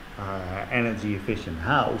energy efficient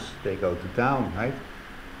house, they go to town, right?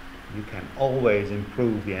 You can always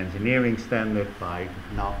improve the engineering standard by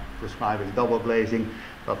not prescribing double glazing,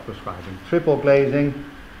 start prescribing triple glazing.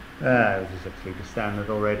 This is actually the standard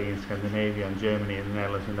already in Scandinavia and Germany and the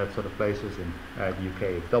Netherlands and that sort of places. In the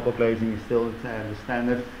UK, double glazing is still the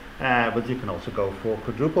standard, but you can also go for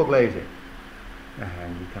quadruple glazing.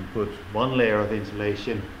 And you can put one layer of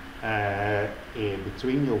insulation in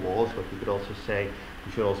between your walls, but you could also say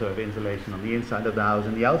you should also have insulation on the inside of the house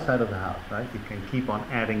and the outside of the house, right? You can keep on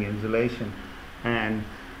adding insulation, and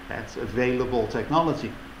that's available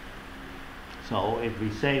technology. So if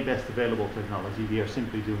we say best available technology, we are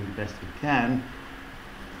simply doing the best we can.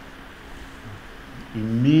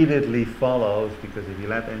 Immediately follows, because if you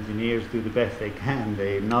let engineers do the best they can,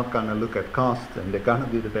 they're not going to look at cost, and they're going to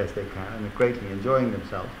do the best they can, and they're greatly enjoying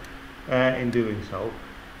themselves in doing so.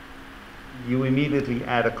 You immediately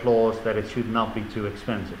add a clause that it should not be too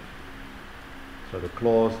expensive. So the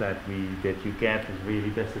clause that you get is really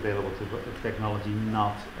best available technology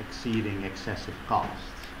not exceeding excessive costs.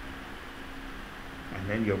 And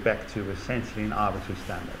then you're back to essentially an arbitrary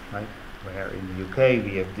standard, right? Where in the UK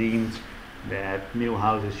we have deemed that new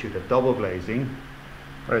houses should have double glazing,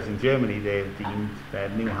 whereas in Germany they have deemed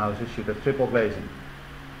that new houses should have triple glazing.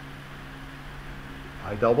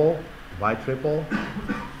 Why double? Why triple?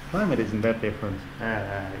 Climate isn't that different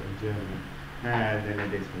in Germany than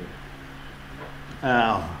it is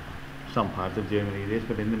here. Some parts of Germany it is,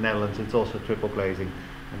 but in the Netherlands it's also triple glazing,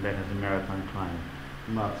 and that has a maritime climate,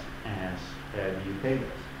 much as the UK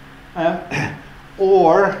does.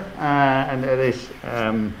 And that is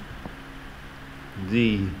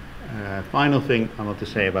the final thing I want to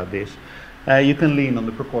say about this. You can lean on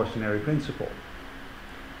the precautionary principle.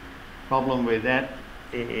 Problem with that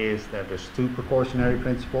is that there's two precautionary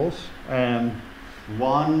principles.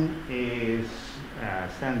 One is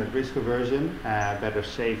standard risk aversion, better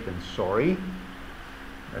safe than sorry.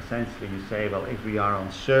 Essentially you say, well, if we are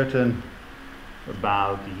uncertain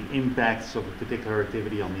about the impacts of a particular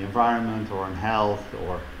activity on the environment or on health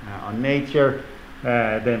or on nature,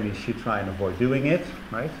 then we should try and avoid doing it,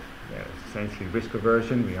 right? It's essentially risk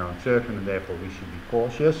aversion. We are uncertain and therefore we should be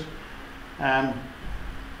cautious.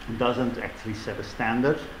 It doesn't actually set a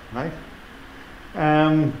standard, right?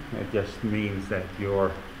 It just means that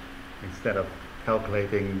instead of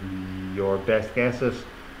calculating your best guesses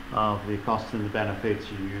of the costs and the benefits,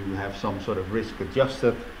 you have some sort of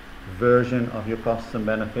risk-adjusted version of your costs and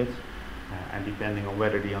benefits, and depending on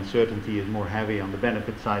whether the uncertainty is more heavy on the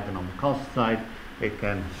benefit side than on the cost side, it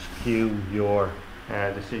can skew your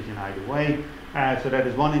decision either way. So that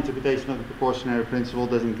is one interpretation of the precautionary principle.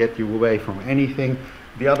 Doesn't get you away from anything.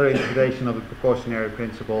 The other interpretation of the precautionary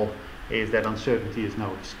principle is that uncertainty is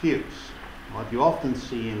no excuse. What you often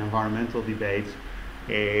see in environmental debates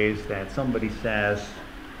is that somebody says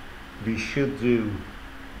we should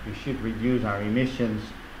reduce our emissions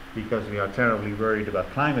because we are terribly worried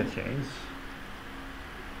about climate change,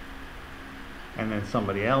 and then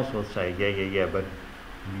somebody else will say, yeah, but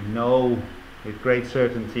we know with great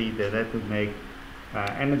certainty that would make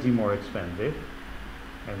energy more expensive,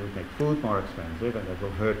 and would make food more expensive, and that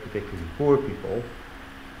will hurt particularly poor people.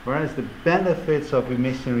 Whereas the benefits of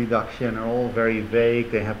emission reduction are all very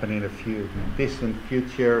vague. They happen in a distant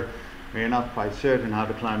future. We're not quite certain how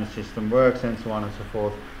the climate system works, and so on and so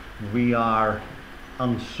forth. We are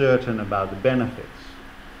uncertain about the benefits,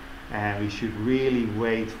 and we should really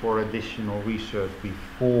wait for additional research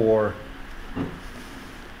before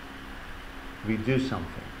we do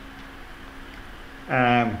something.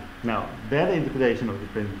 Now, that interpretation of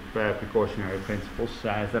the precautionary principle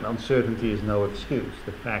says that uncertainty is no excuse.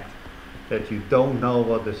 The fact that you don't know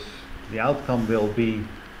what the outcome will be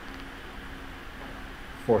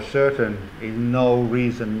for certain is no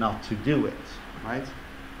reason not to do it, right?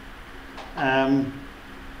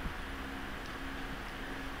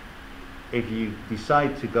 If you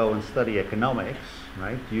decide to go and study economics,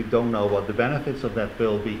 right, you don't know what the benefits of that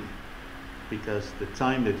will be, because the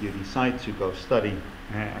time that you decide to go study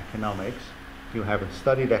economics, you haven't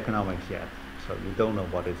studied economics yet, so you don't know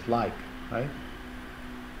what it's like, right?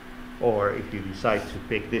 Or if you decide to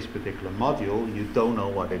pick this particular module, you don't know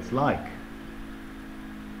what it's like.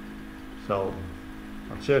 So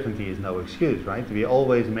uncertainty is no excuse, right? We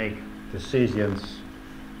always make decisions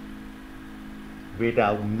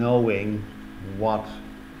without knowing what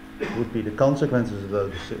would be the consequences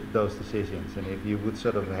of those decisions. And if you would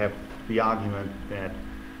sort of have the argument that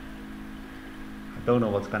I don't know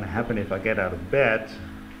what's going to happen if I get out of bed,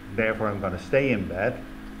 therefore I'm going to stay in bed,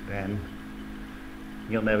 then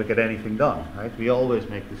you'll never get anything done, right? We always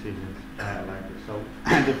make decisions like this. So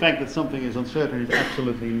the fact that something is uncertain is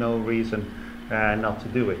absolutely no reason not to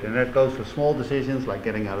do it. And that goes for small decisions like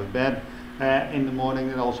getting out of bed in the morning.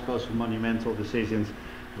 It also goes for monumental decisions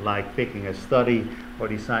like picking a study or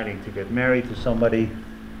deciding to get married to somebody.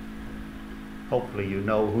 Hopefully you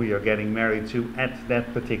know who you're getting married to at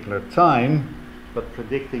that particular time, but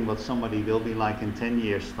predicting what somebody will be like in 10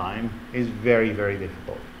 years' time is very, very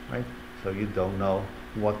difficult, right? So you don't know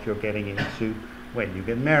what you're getting into when you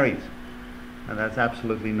get married. And that's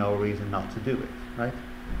absolutely no reason not to do it, right?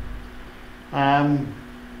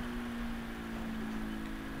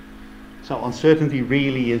 So uncertainty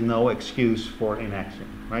really is no excuse for inaction,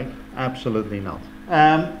 right? Absolutely not.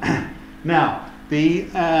 Now,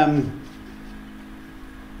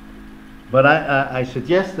 what I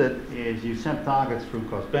suggested is you set targets through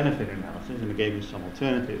cost-benefit analysis, and I gave you some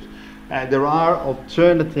alternatives. There are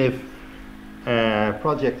alternative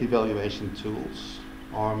project evaluation tools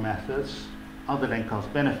or methods other than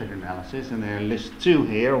cost-benefit analysis, and there are list two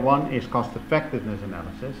here. One is cost-effectiveness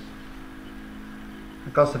analysis.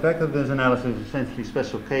 Cost-effectiveness analysis is essentially a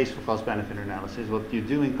special case for cost-benefit analysis. What you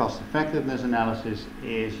do in cost-effectiveness analysis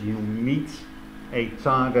is you meet a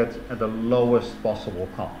target at the lowest possible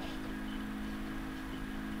cost.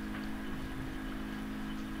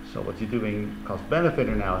 So what you do in cost-benefit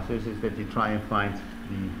analysis is that you try and find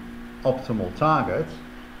the optimal target.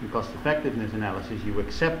 In cost-effectiveness analysis, you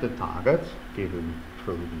accept the target, given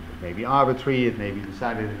through maybe arbitrary, it may be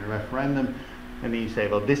decided in a referendum, and then you say,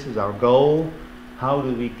 well, this is our goal. How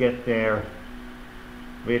do we get there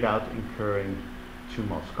without incurring too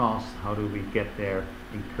much cost? How do we get there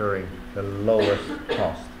incurring the lowest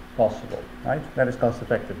cost possible, right? That is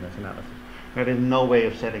cost-effectiveness analysis. There is no way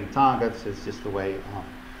of setting targets, it's just a way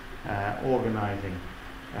of organizing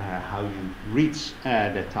how you reach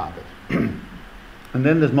that target. And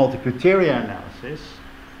then there's multi-criteria analysis.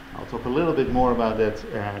 I'll talk a little bit more about that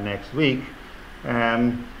next week,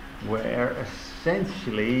 where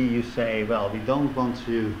essentially you say, well, we don't want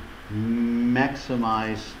to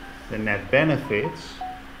maximize the net benefits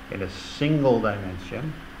in a single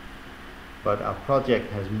dimension, but our project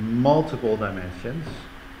has multiple dimensions.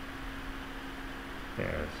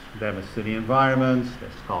 There's damage to the environment,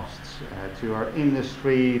 there's costs to our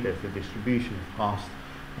industry, there's the distribution of cost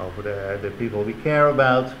over the people we care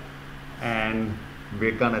about, and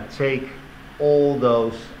we're going to take all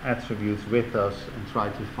those attributes with us and try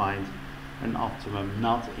to find an optimum,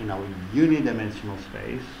 not in a unidimensional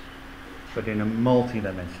space, but in a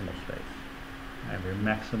multi-dimensional space. And we're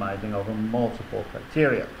maximizing over multiple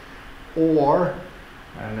criteria. Or,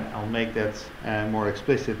 and I'll make that more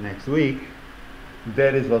explicit next week,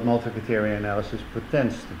 that is what multi-criteria analysis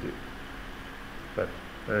pretends to do. But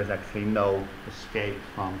there is actually no escape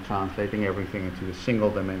from translating everything into a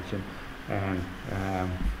single dimension, and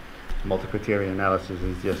multi-criteria analysis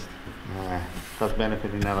is just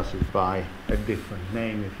cost-benefit analysis by a different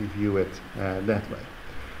name if you view it that way.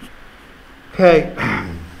 Okay,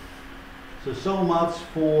 so much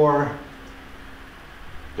for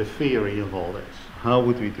the theory of all this. How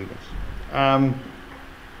would we do this?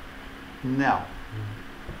 Now,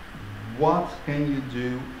 what can you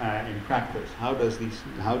do in practice? How do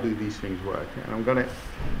these things work? And I'm going to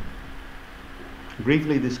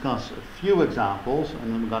briefly discuss a few examples,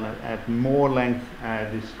 and I'm going to at more length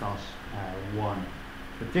discuss one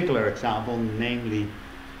particular example, namely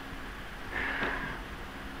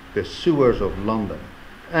the sewers of London.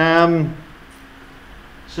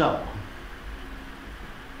 So,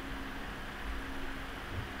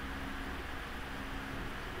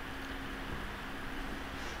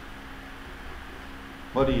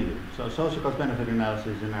 what do you do? So social cost benefit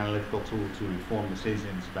analysis is an analytical tool to inform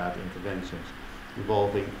decisions about interventions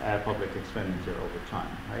involving public expenditure over time,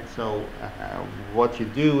 right? So what you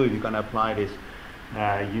do if you're going to apply this,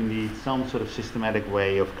 you need some sort of systematic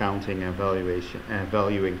way of counting and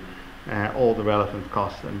valuing all the relevant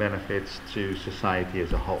costs and benefits to society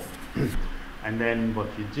as a whole. And then what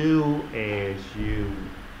you do is you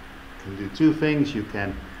can do two things. You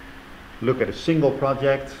can look at a single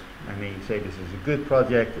project and then you say this is a good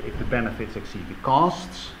project if the benefits exceed the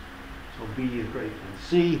costs. So B is greater than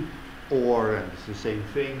C, or it's the same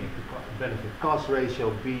thing, if the benefit cost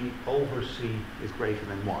ratio B over C is greater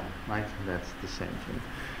than 1, right? And that's the same thing.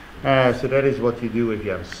 So that is what you do if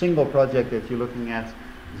you have a single project that you're looking at.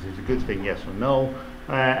 This is a good thing, yes or no.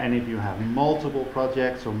 And if you have multiple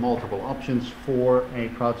projects or multiple options for a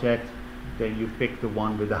project, then you pick the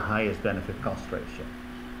one with the highest benefit cost ratio,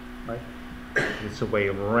 right? It's a way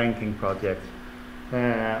of ranking projects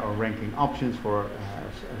or ranking options for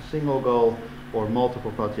a single goal or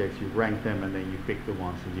multiple projects. You rank them and then you pick the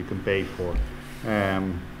ones that you can pay for,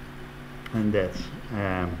 and that's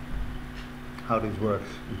how this works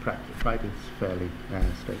in practice, right? It's fairly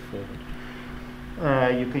straightforward.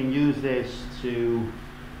 You can use this to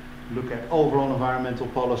look at overall environmental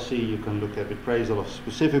policy, you can look at appraisal of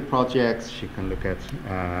specific projects, you can look at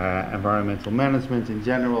environmental management in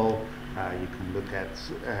general, you can look at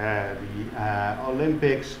the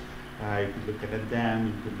Olympics, you could look at a dam,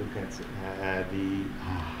 you could look at the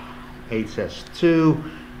HS2,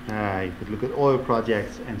 you could look at oil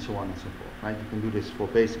projects, and so on and so forth. Right? You can do this for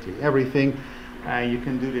basically everything. You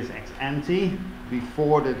can do this ex ante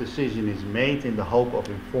before the decision is made in the hope of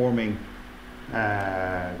informing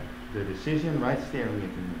the decision, right, steering it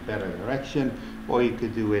in a better direction, or you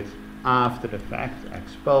could do it after the fact,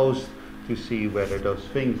 ex post, to see whether those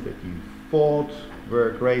things that you thought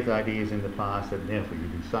were great ideas in the past and therefore you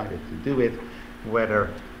decided to do it, whether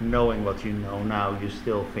knowing what you know now you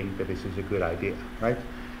still think that this is a good idea, right?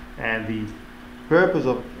 And the purpose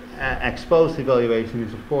of ex post evaluation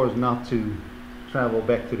is of course not to travel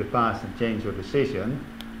back to the past and change your decision,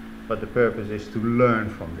 but the purpose is to learn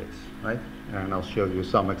from this, right? And I'll show you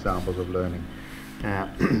some examples of learning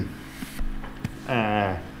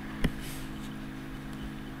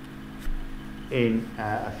in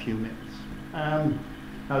a few minutes.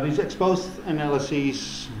 Now these ex post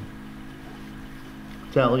analyses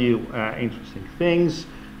tell you interesting things.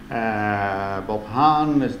 Bob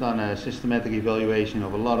Hahn has done a systematic evaluation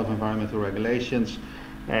of a lot of environmental regulations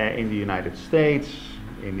in the United States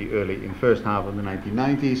in first half of the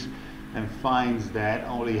 1990s, and finds that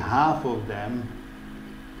only half of them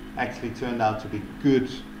actually turned out to be good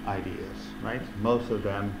ideas, right? Most of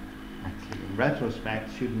them actually in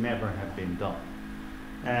retrospect should never have been done.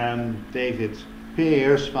 David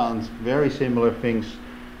Pearce found very similar things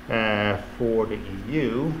for the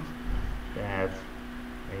EU, that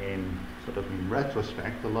in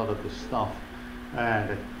retrospect a lot of the stuff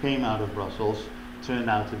that came out of Brussels turned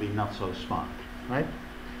out to be not so smart, right?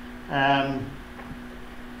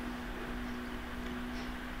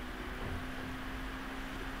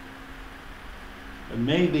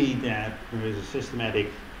 Maybe that there is a systematic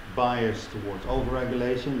bias towards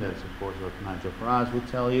overregulation. That's of course what Nigel Farage would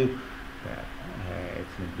tell you, that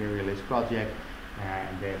it's an imperialist project,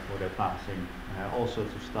 and therefore they're passing all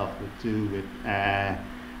sorts of stuff to do with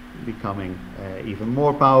becoming even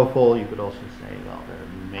more powerful. You could also say, well, there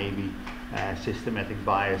may be systematic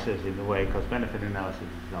biases in the way cost-benefit analysis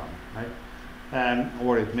is done, right?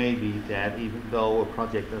 Or it may be that even though a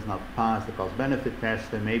project does not pass the cost-benefit test,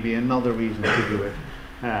 there may be another reason to do it.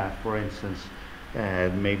 For instance,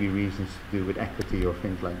 maybe reasons to do with equity or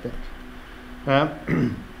things like that.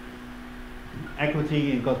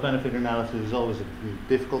 Equity in cost-benefit analysis is always a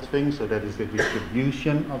difficult thing, so that is the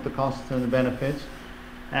distribution of the costs and the benefits.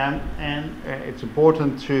 And it's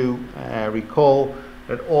important to recall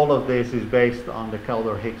that all of this is based on the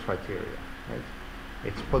Kaldor-Hicks criteria. Right?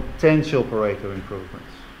 It's potential Pareto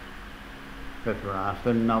improvements that we're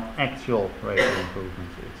after, not actual Pareto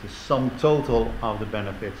improvements. It's a sum total of the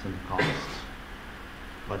benefits and the costs,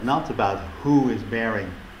 but not about who is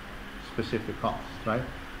bearing specific costs, right?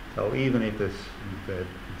 So even if the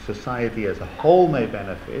society as a whole may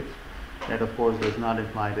benefit, that of course does not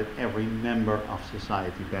imply that every member of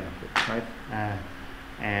society benefits, right?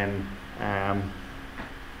 And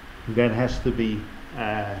that has to be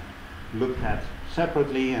looked at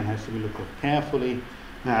separately and has to be looked at carefully.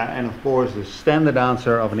 And of course the standard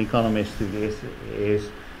answer of an economist to this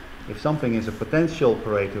is, if something is a potential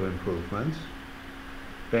Pareto improvement,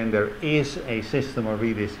 then there is a system of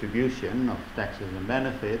redistribution of taxes and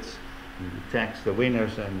benefits. You tax the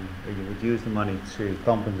winners and you reduce the money to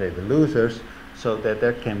compensate the losers, so that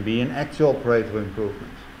there can be an actual Pareto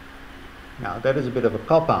improvement. Now that is a bit of a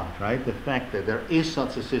cop-out, right? The fact that there is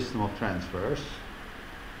such a system of transfers,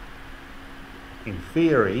 in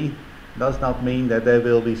theory, does not mean that there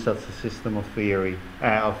will be such a system of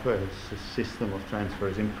system of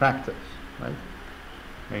transfers in practice, right?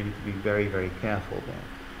 You need to be very, very careful there.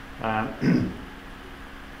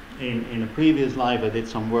 In a previous life, I did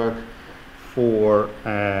some work for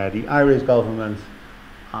the Irish government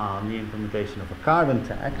on the implementation of a carbon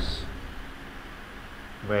tax,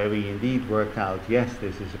 where we indeed worked out, yes,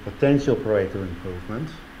 this is a potential Pareto improvement,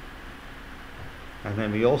 and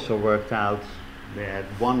then we also worked out that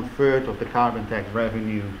 1/3 of the carbon tax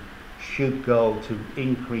revenue should go to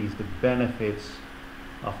increase the benefits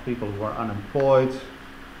of people who are unemployed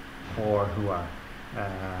or who are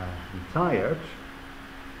retired.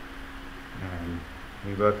 And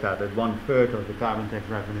we worked out that 1/3 of the carbon tax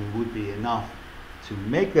revenue would be enough to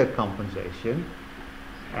make that compensation.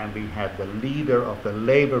 And we had the leader of the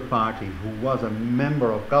Labour Party, who was a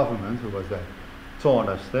member of government, who was the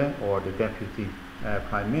Tánaiste, or the Deputy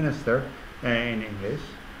Prime Minister in English,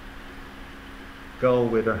 go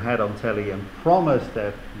with her head on telly and promise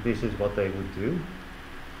that this is what they would do.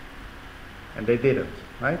 and they didn't,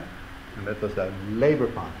 right? And that was the Labour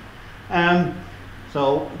Party.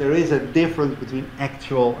 So there is a difference between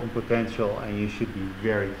actual and potential, and you should be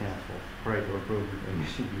very careful. Pareto improvement, and you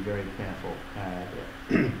should be very careful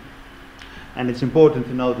there. And it's important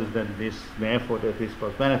to notice that therefore, that this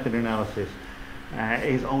cost-benefit analysis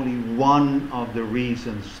is only one of the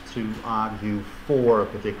reasons to argue for a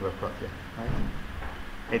particular project. Right?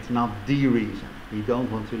 It's not the reason. We don't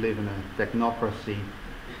want to live in a technocracy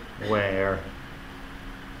where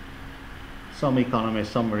some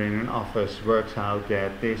economist somewhere in an office works out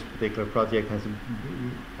that this particular project has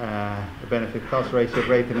a benefit cost ratio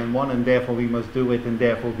greater than 1, and therefore we must do it, and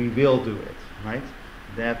therefore we will do it. Right?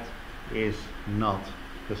 That is not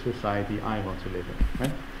the society I want to live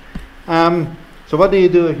in. Right? So what do you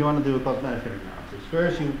do if you want to do a cost-benefit analysis?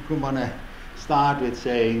 First, you want to start with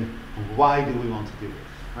saying, why do we want to do this?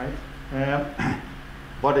 Right?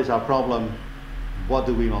 What is our problem? What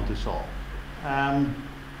do we want to solve?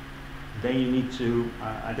 Then you need to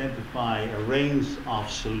identify a range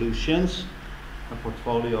of solutions, a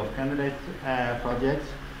portfolio of candidate projects,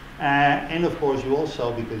 and of course you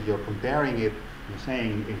also, because you're comparing it, you're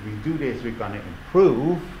saying if we do this we're going to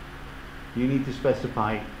improve, you need to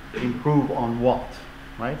specify improve on what,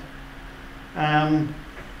 right?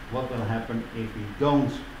 What will happen if we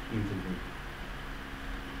don't intervene?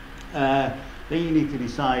 Then you need to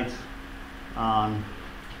decide on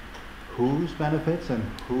whose benefits and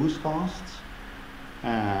whose costs.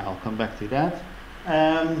 I'll come back to that.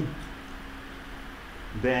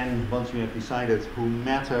 Then once you have decided who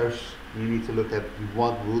matters, you need to look at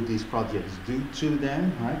what would these projects do to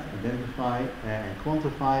them, right? Identify and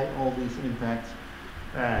quantify all these impacts,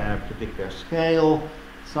 predict their scale,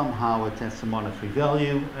 somehow attach a monetary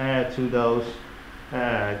value to those,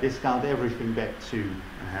 discount everything back to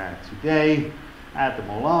today, add them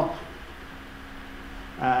all up,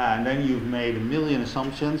 and then you've made a million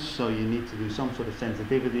assumptions, so you need to do some sort of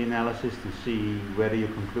sensitivity analysis to see whether your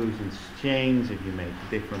conclusions change if you make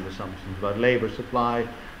different assumptions about labor supply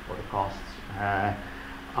or the costs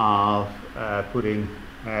of putting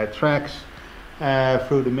tracks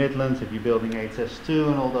through the Midlands, if you're building HS2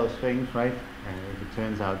 and all those things, right? And if it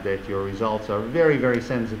turns out that your results are very, very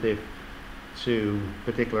sensitive to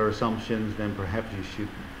particular assumptions, then perhaps you should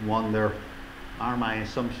wonder, are my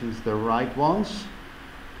assumptions the right ones?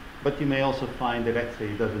 But you may also find that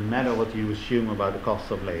actually it doesn't matter what you assume about the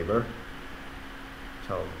cost of labor.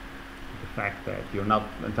 So the fact that you're not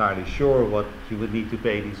entirely sure what you would need to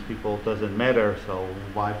pay these people doesn't matter, so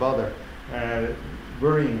why bother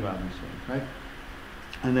worrying about these things, right?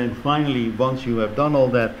 And then finally, once you have done all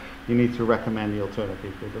that, you need to recommend the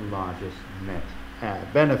alternative with the largest net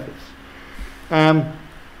benefits. And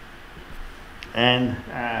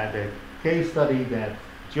the case study that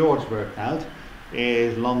George worked out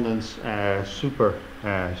is London's super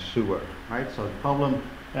sewer, right? So the problem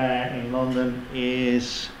in London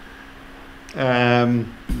is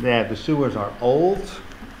that the sewers are old,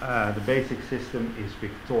 the basic system is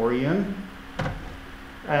Victorian,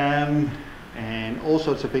 and all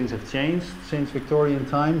sorts of things have changed since Victorian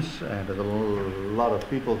times. There's a lot of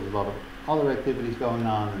people, there's a lot of other activities going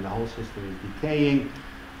on, and the whole system is decaying.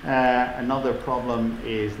 Another problem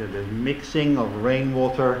is that there's mixing of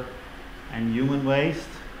rainwater and human waste,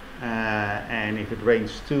 and if it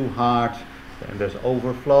rains too hard, then there's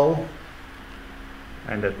overflow,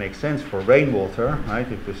 and that makes sense for rainwater, right?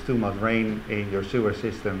 If there's too much rain in your sewer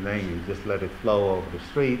system, then you just let it flow over the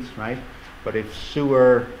streets, right? But if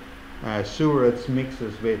sewerage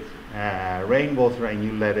mixes with rainwater and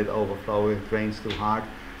you let it overflow, if it rains too hard,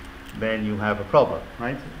 then you have a problem,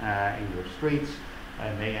 right? In your streets,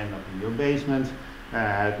 it may end up in your basement,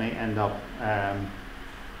 it may end up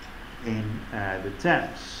in the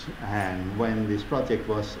Thames. And when this project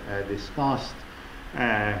was discussed,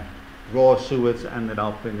 raw sewage ended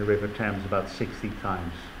up in the River Thames about 60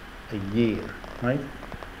 times a year, right?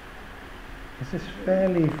 This is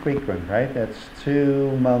fairly frequent, right? That's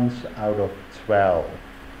 2 months out of 12.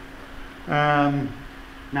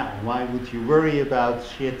 Now, why would you worry about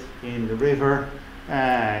shit in the river?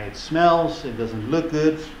 It smells, it doesn't look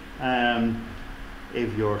good.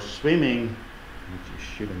 If you're swimming, which you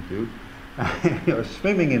shouldn't do, if you're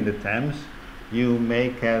swimming in the Thames, you may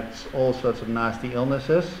catch all sorts of nasty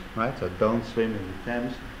illnesses, right? So don't swim in the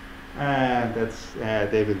Thames. That's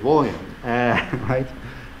David Walliam, right?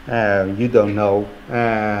 You don't know.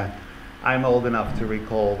 I'm old enough to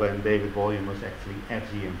recall when David Walliam was actually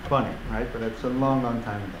edgy and funny, right? But that's a long, long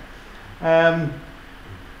time ago.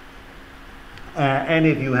 And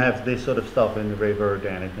if you have this sort of stuff in the river,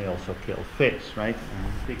 then it may also kill fish, right? And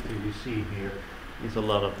the picture you see here is a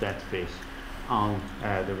lot of dead fish on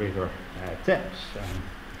the River Thames.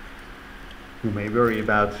 You may worry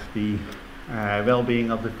about the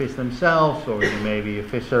well-being of the fish themselves, or you may be a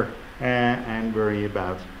fisher and worry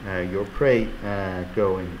about your prey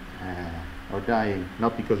going or dying,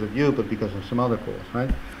 not because of you, but because of some other cause, right?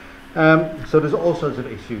 So there's all sorts of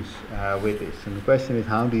issues with this, and the question is,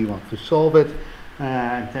 how do you want to solve it?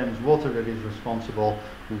 Thames Water, that is responsible,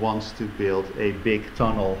 wants to build a big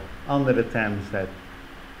tunnel under the Thames that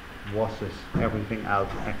washes everything out,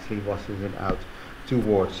 actually washes it out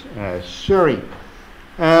towards Surrey.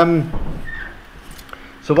 So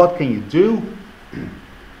what can you do?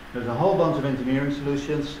 There's a whole bunch of engineering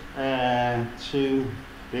solutions to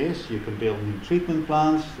this. You can build new treatment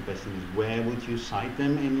plants. The question is, where would you site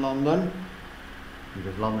them in London?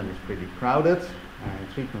 Because London is pretty crowded.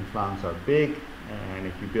 Treatment plants are big, and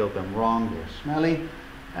if you build them wrong, they're smelly.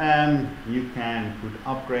 You can put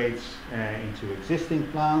upgrades into existing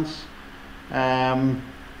plants,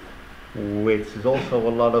 which is also a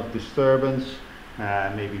lot of disturbance,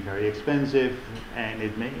 may be very expensive, and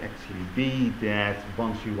it may actually be that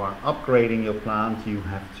once you are upgrading your plant, you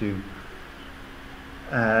have to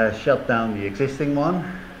shut down the existing one,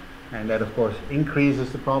 and that of course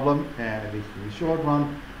increases the problem, at least in the short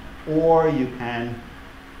run. Or you can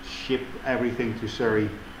ship everything to Surrey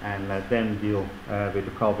and let them deal with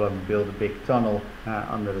the problem, build a big tunnel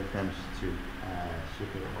under the Thames to ship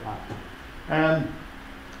it all out.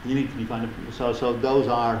 You need to define so those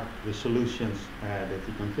are the solutions that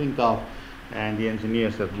you can think of, and the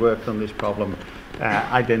engineers that worked on this problem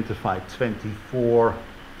identified 24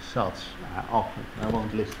 such options. I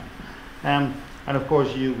won't list them. And of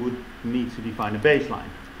course you would need to define a baseline,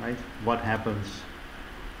 right? What happens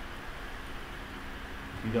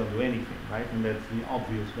if you don't do anything, right? And that's the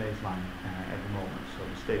obvious baseline at the moment. So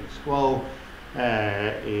the status quo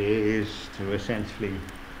is to essentially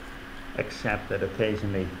accept that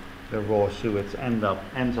occasionally the raw sewage ends up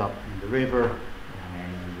in the river,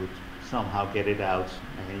 and you would somehow get it out,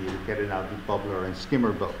 and you would get it out with bubbler and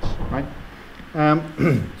skimmer boats, right?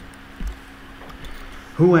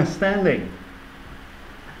 Who has standing?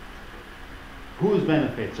 Whose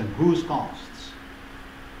benefits and whose costs?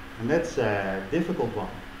 And that's a difficult one,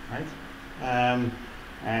 right?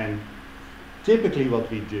 And typically what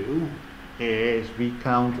we do is we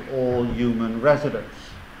count all human residents.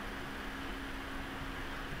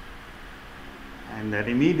 And that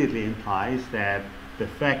immediately implies that the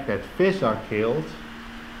fact that fish are killed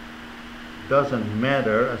doesn't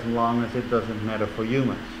matter as long as it doesn't matter for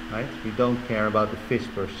humans, right? We don't care about the fish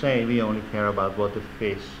per se, we only care about what the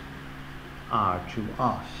fish are to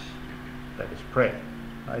us. That is prey,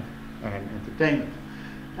 right? And entertainment.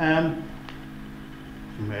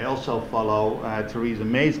 You may also follow Theresa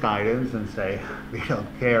May's guidance and say, we don't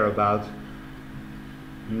care about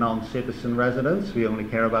non-citizen residents, we only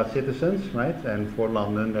care about citizens, right? And for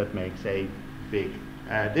London that makes a big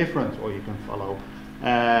difference. Or you can follow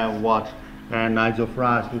what Nigel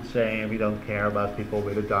Farage would say, we don't care about people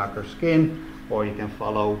with a darker skin. Or you can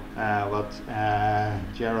follow what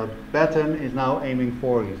Gerard Batten is now aiming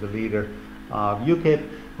for. He's the leader of UKIP,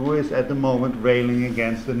 who is at the moment railing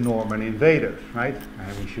against the Norman invaders, right?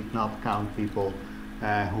 And we should not count people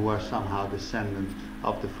who are somehow descendants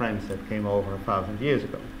of the French that came over 1,000 years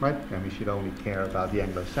ago, right? And we should only care about the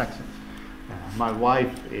Anglo-Saxons. My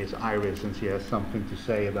wife is Irish, and she has something to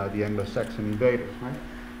say about the Anglo-Saxon invaders,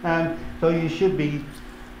 right? So you should be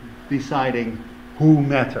deciding who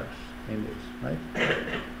matters in this,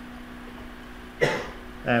 right?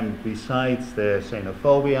 And besides the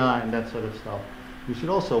xenophobia and that sort of stuff, we should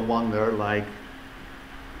also wonder, like,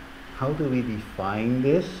 how do we define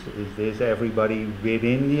this? Is this everybody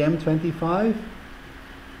within the M25?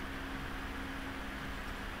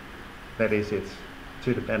 That is, it's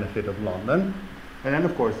to the benefit of London. And then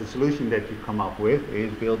of course the solution that you come up with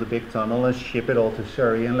is build a big tunnel and ship it all to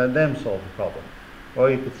Surrey and let them solve the problem.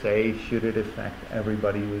 Or you could say, should it affect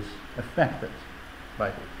everybody who's affected by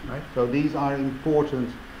this, right? So these are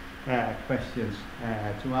important questions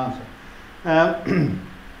to answer.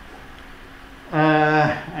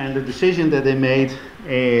 And the decision that they made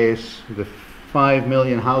is the 5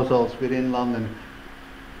 million households within London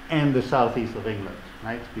and the southeast of England,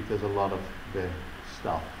 right? Because a lot of the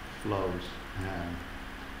stuff flows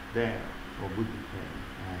there, or would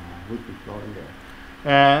be flowing there.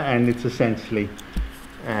 And it's essentially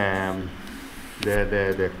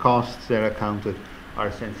the costs that are counted are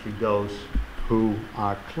essentially those who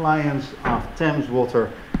are clients of Thames Water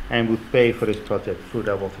and would pay for this project through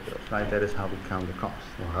their water bills, right? That is how we count the costs,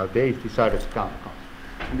 or how they decided to count the costs.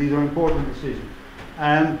 And these are important decisions.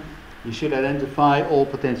 You should identify all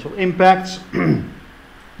potential impacts.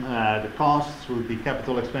 The costs would be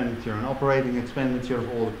capital expenditure and operating expenditure of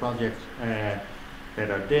all the projects that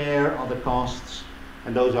are there, other costs,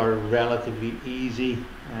 and those are relatively easy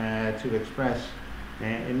to express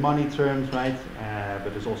in money terms, right?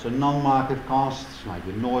 But there's also non-market costs like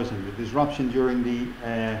the noise and the disruption during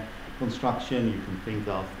the construction. You can think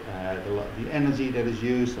of the energy that is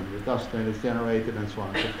used and the dust that is generated and so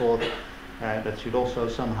on and so forth. That should also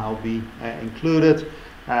somehow be included.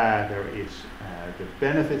 There is the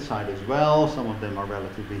benefit side as well. Some of them are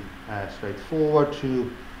relatively straightforward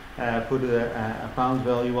to put a pound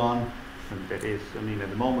value on. And that is, I mean, at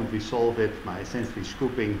the moment we solve it by essentially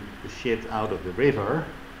scooping the shit out of the river.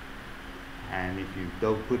 And if you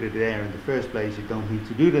don't put it there in the first place, you don't need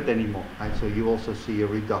to do that anymore, right? So you also see a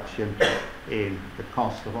reduction in the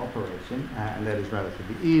cost of operation, and that is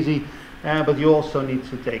relatively easy. But you also need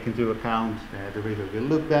to take into account the river will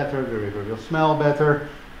look better, the river will smell better,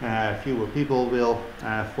 fewer people will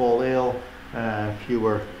fall ill,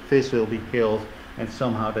 fewer fish will be killed, and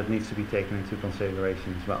somehow that needs to be taken into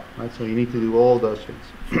consideration as well, right? So you need to do all those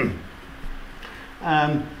things.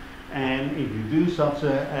 And if you do such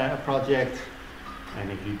a project,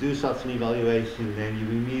 and if you do such an evaluation, then you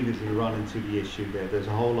immediately run into the issue that there's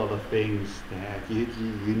a whole lot of things that you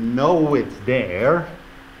know it's there,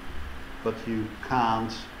 but you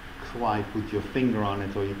can't quite put your finger on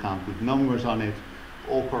it, or you can't put numbers on it,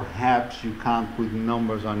 or perhaps you can't put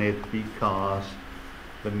numbers on it because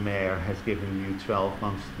the mayor has given you 12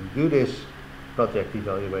 months to do this project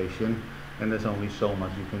evaluation, and there's only so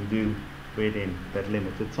much you can do within that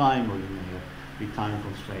limited time, or you may be time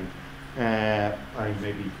constrained. Or you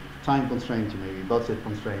may be time constrained, you may be budget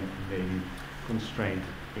constrained, you may be constrained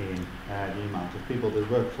in the amount of people that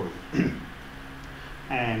work for you.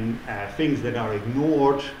 And things that are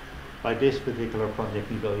ignored by this particular project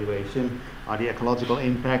evaluation are the ecological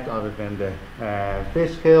impact, other than the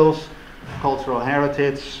fish kills, cultural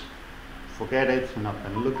heritage, forget it, we're not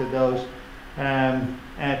going to look at those.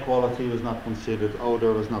 Air quality was not considered,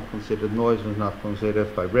 odor was not considered, noise was not considered,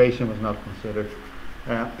 vibration was not considered.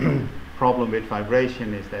 Problem with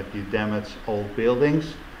vibration is that you damage old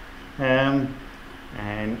buildings, and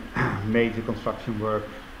major construction work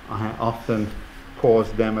often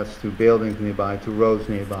cause damage to buildings nearby, to roads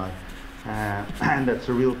nearby, and that's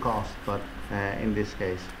a real cost, but in this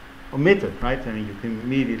case omitted, right? And you can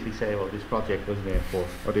immediately say, well, this project was there for,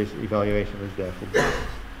 or this evaluation was there for budgets.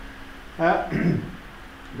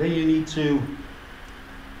 Then you need to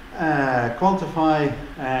quantify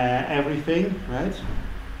everything, right?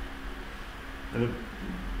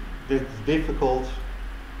 It's difficult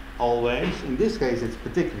always. In this case, it's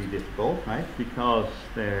particularly difficult, right? Because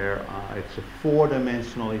it's a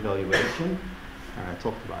four-dimensional evaluation. I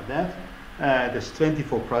talked about that. There's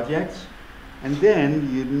 24 projects. And then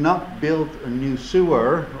you not build a new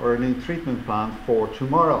sewer or a new treatment plant for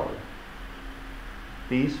tomorrow.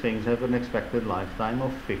 These things have an expected lifetime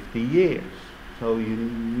of 50 years. So you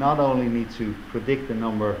not only need to predict the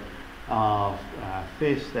number of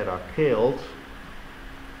fish that are killed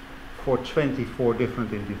for 24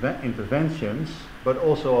 different interventions, but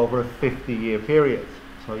also over a 50-year period.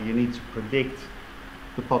 So you need to predict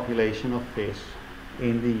the population of fish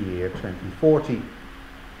in the year 2040.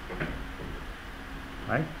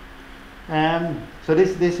 Right? So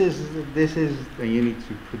this is you need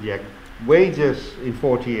to project wages in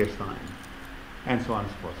 40 years time, and so on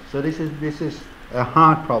and so forth. So this is a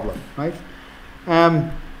hard problem, right?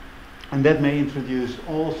 And that may introduce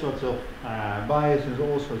all sorts of biases,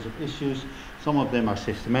 all sorts of issues. Some of them are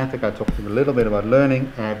systematic. I talked a little bit about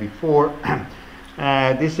learning before.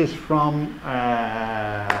 This is from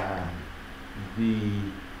the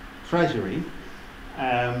Treasury.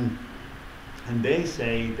 And they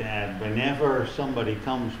say that whenever somebody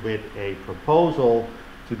comes with a proposal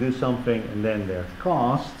to do something and then there's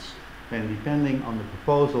costs, then depending on the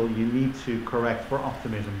proposal, you need to correct for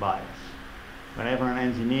optimism bias. Whenever an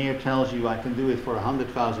engineer tells you I can do it for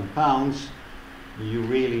 £100,000, you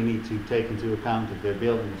really need to take into account that they're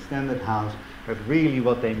building a standard house, but really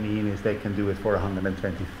what they mean is they can do it for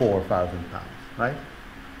 £124,000, right?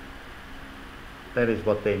 That is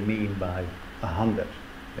what they mean by 100.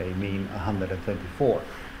 They mean 124.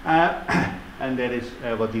 And that is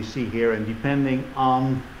what you see here, and depending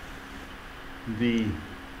on the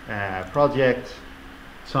project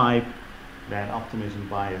type, that optimism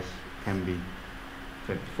bias can be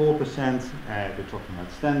 24%. We're talking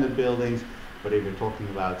about standard buildings, but if we're talking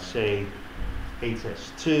about, say,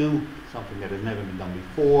 HS2, something that has never been done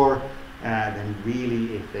before, then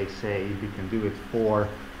really if they say we can do it for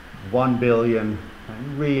 1 billion,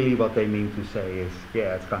 and really what they mean to say is,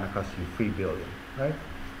 yeah, it's going to cost you 3 billion, right?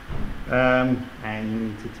 And you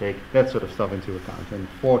need to take that sort of stuff into account. And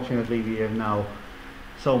fortunately, we have now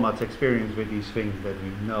so much experience with these things that we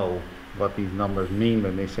know what these numbers mean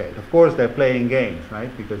when they say it. Of course, they're playing games,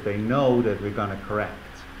 right? Because they know that we're going to correct.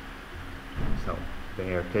 So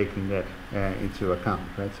they are taking that into account,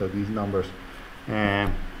 right? So these numbers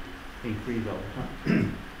increase over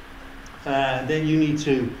time. Then you need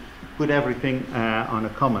to put everything on a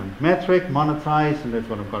common metric, monetize, and that's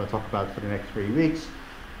what I'm going to talk about for the next 3 weeks.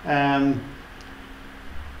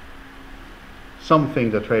 Some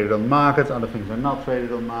things are traded on markets, other things are not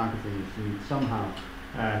traded on markets, and you need somehow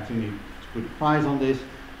to put a price on this.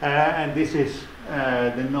 And this is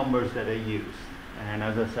the numbers that are used. And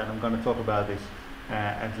as I said, I'm going to talk about this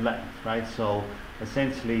at length, right? So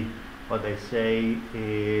essentially what they say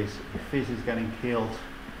is if fish is getting killed,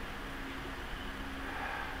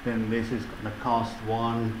 then this is going to cost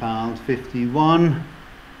 £1.51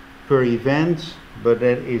 per event, but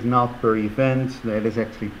that is not per event, that is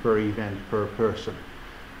actually per event per person.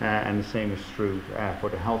 And the same is true for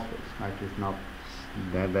the health risk, right? It's not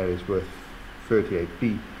that is worth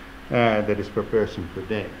 38p, that is per person per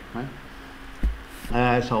day, right?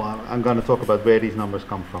 So I'm going to talk about where these numbers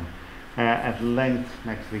come from at length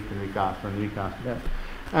next week and week after and week after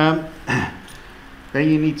that. Then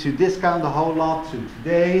you need to discount the whole lot to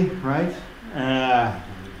today, right?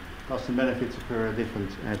 Costs and benefits occur at different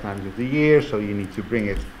times of the year, so you need to bring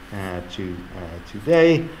it to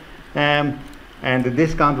today. And the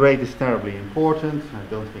discount rate is terribly important. I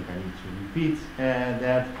don't think I need to repeat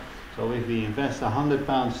that. So if we invest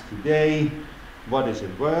 £100 today, what is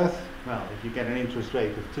it worth? Well, if you get an interest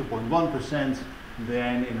rate of 2.1%,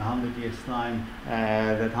 then in 100 years' time,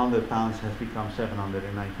 that £100 has become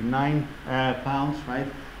 £799, right?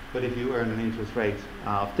 But if you earn an interest rate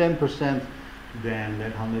of 10%, then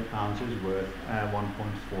that £100 is worth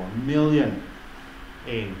 1.4 million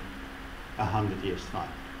in 100 years'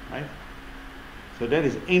 time, right? So that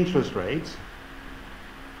is interest rates.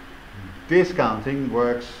 Discounting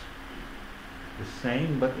works the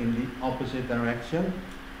same, but in the opposite direction.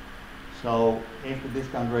 So if the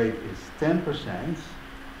discount rate is 10%,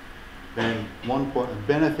 then a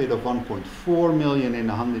benefit of 1.4 million in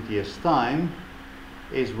 100 years' time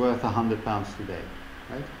is worth £100 today,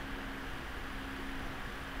 right?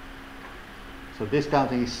 So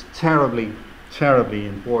discounting is terribly, terribly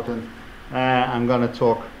important. I'm going to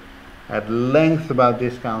talk at length about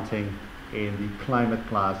discounting in the climate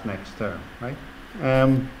class next term, right?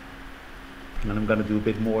 And I'm going to do a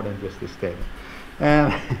bit more than just this table.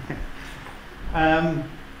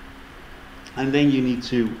 And then you need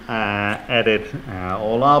to add it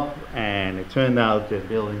all up, and it turned out that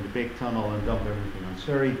building the big tunnel and dump everything on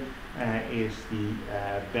Surrey is the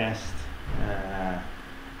best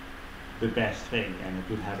thing, and it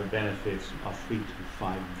would have a benefit of 3 to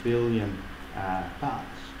 5 billion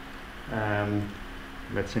pounds.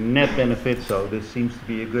 That's a net benefit, so this seems to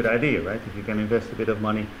be a good idea, right? If you can invest a bit of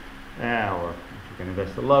money, or if you can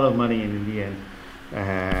invest a lot of money, and in the end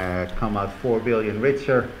come out 4 billion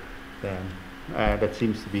richer, then that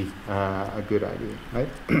seems to be a good idea, right?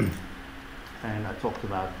 And I talked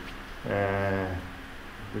about the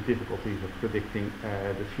difficulties of predicting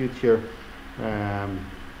the future.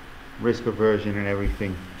 Risk aversion and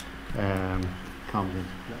everything comes into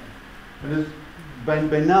play.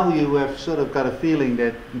 By now you have sort of got a feeling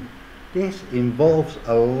that this involves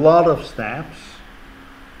a lot of steps,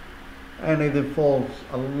 and it involves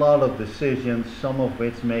a lot of decisions, some of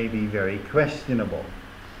which may be very questionable,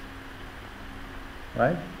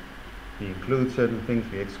 right? We include certain things,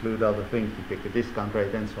 we exclude other things, we pick a discount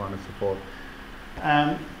rate, and so on and so forth.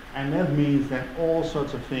 And that means that all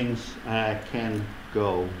sorts of things can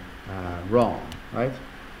go wrong, right?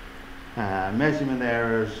 Measurement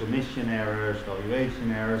errors, emission errors,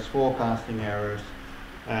 valuation errors, forecasting errors,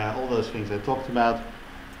 all those things I talked about.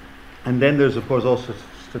 And then there's of course also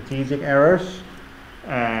strategic errors.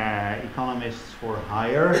 Economists for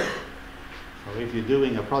hire. So if you're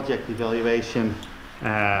doing a project evaluation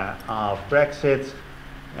of Brexit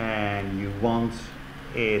and you want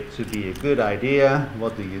it to be a good idea,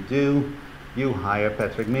 what do? You hire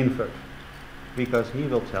Patrick Minford, because he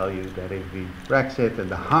will tell you that if we Brexit, and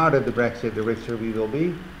the harder the Brexit, the richer we will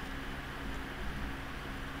be.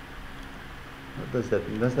 Does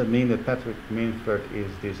that mean that Patrick Minford is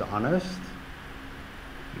dishonest?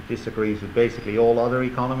 He disagrees with basically all other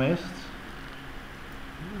economists?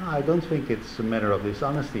 No, I don't think it's a matter of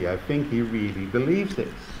dishonesty. I think he really believes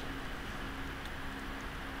this.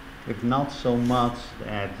 It's not so much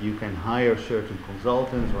that you can hire certain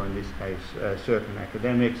consultants, or in this case certain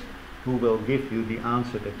academics, who will give you the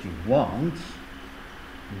answer that you want.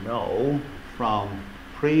 No, from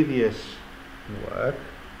previous work,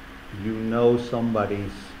 you know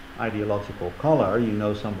somebody's ideological color, you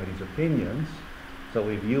know somebody's opinions. So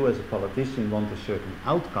if you as a politician want a certain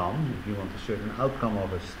outcome, if you want a certain outcome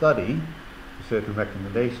of a study, a certain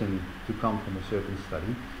recommendation to come from a certain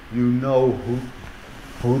study, you know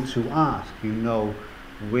who to ask, you know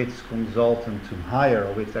which consultant to hire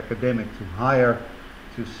or which academic to hire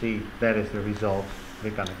to see that is the result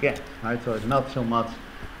they're going to get, right? So it's not so much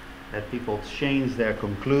that people change their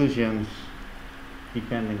conclusions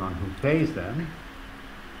depending on who pays them.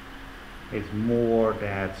 It's more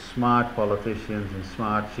that smart politicians and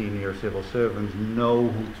smart senior civil servants know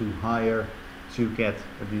who to hire to get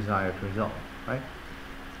a desired result, right?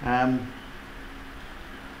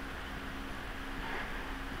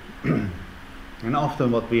 And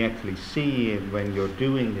often what we actually see when you're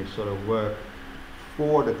doing this sort of work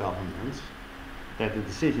for the government, that the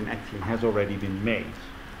decision actually has already been made.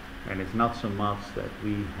 And it's not so much that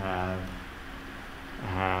we have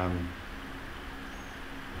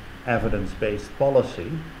evidence-based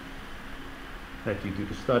policy, that you do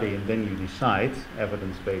the study and then you decide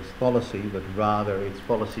evidence-based policy, but rather it's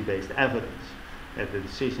policy-based evidence, that the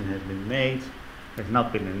decision has been made, has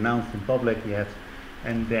not been announced in public yet,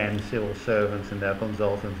 and then civil servants and their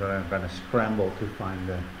consultants are going to scramble to find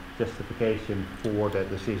a justification for that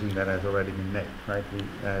decision that has already been made, right? We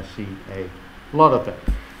see a lot of that.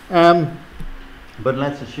 But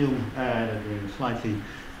let's assume that in a slightly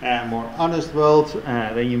more honest world,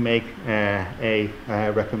 then you make a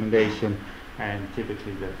recommendation, and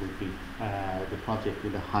typically that would be the project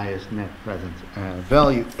with the highest net present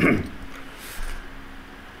value.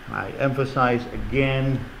 I emphasize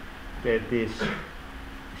again that this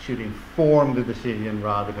should inform the decision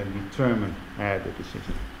rather than determine the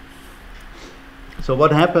decision. So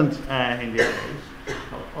what happened in this case?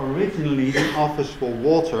 Originally, the Office for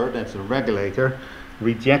Water, that's a regulator,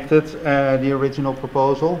 rejected the original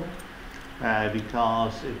proposal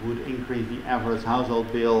because it would increase the average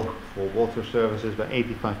household bill for water services by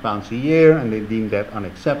 £85 a year, and they deemed that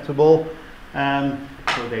unacceptable.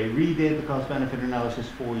 So they redid the cost-benefit analysis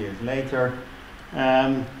 4 years later.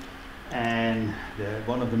 And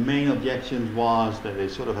one of the main objections was that they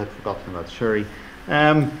sort of had forgotten about Surrey,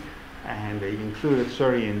 and they included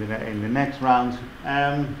Surrey in the next round.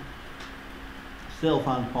 Still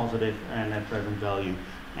found positive net present value,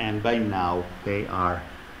 and by now they are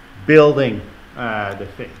building the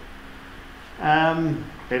thing.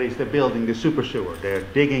 That is, they're building the super sewer. They're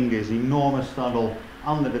digging this enormous tunnel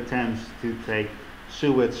under the Thames to take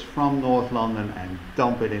sewage from North London and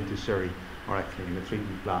dump it into Surrey, or actually in the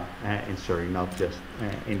treatment plant in Surrey, not just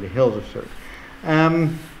in the hills of Surrey.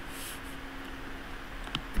 And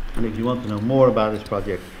if you want to know more about this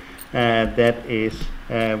project, that is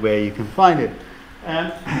where you can find it.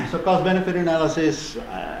 So cost-benefit analysis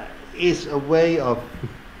is a way of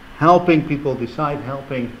helping people decide,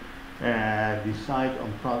 decide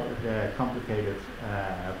on complicated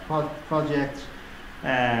projects.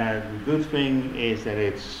 The good thing is that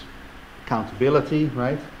it's accountability,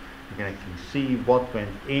 right? You can actually see what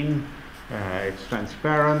went in. It's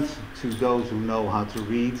transparent to those who know how to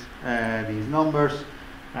read these numbers,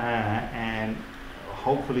 and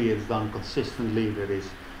hopefully it's done consistently. That is,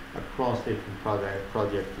 across different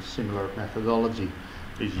projects, a similar methodology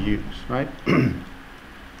is used, right?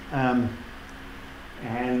 And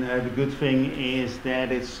the good thing is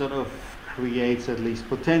that it sort of creates at least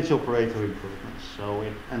potential Pareto improvements. So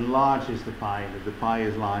it enlarges the pie. If the pie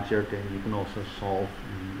is larger, then you can also solve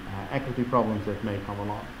the equity problems that may come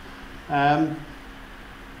along.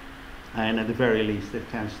 And at the very least, it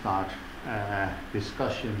can start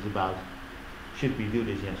discussions about should we do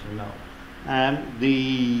this, yes or no.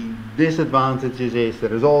 The disadvantages is that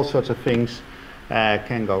there's all sorts of things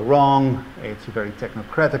can go wrong. It's a very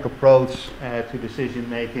technocratic approach to decision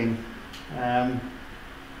making.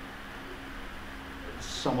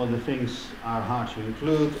 Some of the things are hard to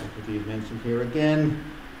include, equity is mentioned here again.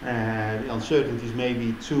 The uncertainties may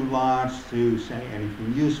be too large to say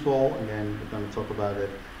anything useful. Again, we're going to talk about it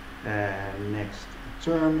next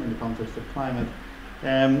term in the context of climate.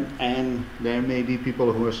 And there may be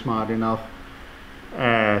people who are smart enough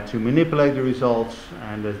to manipulate the results,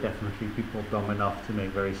 and there's definitely people dumb enough to make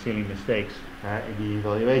very silly mistakes in the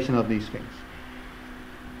evaluation of these things.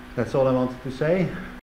 That's all I wanted to say.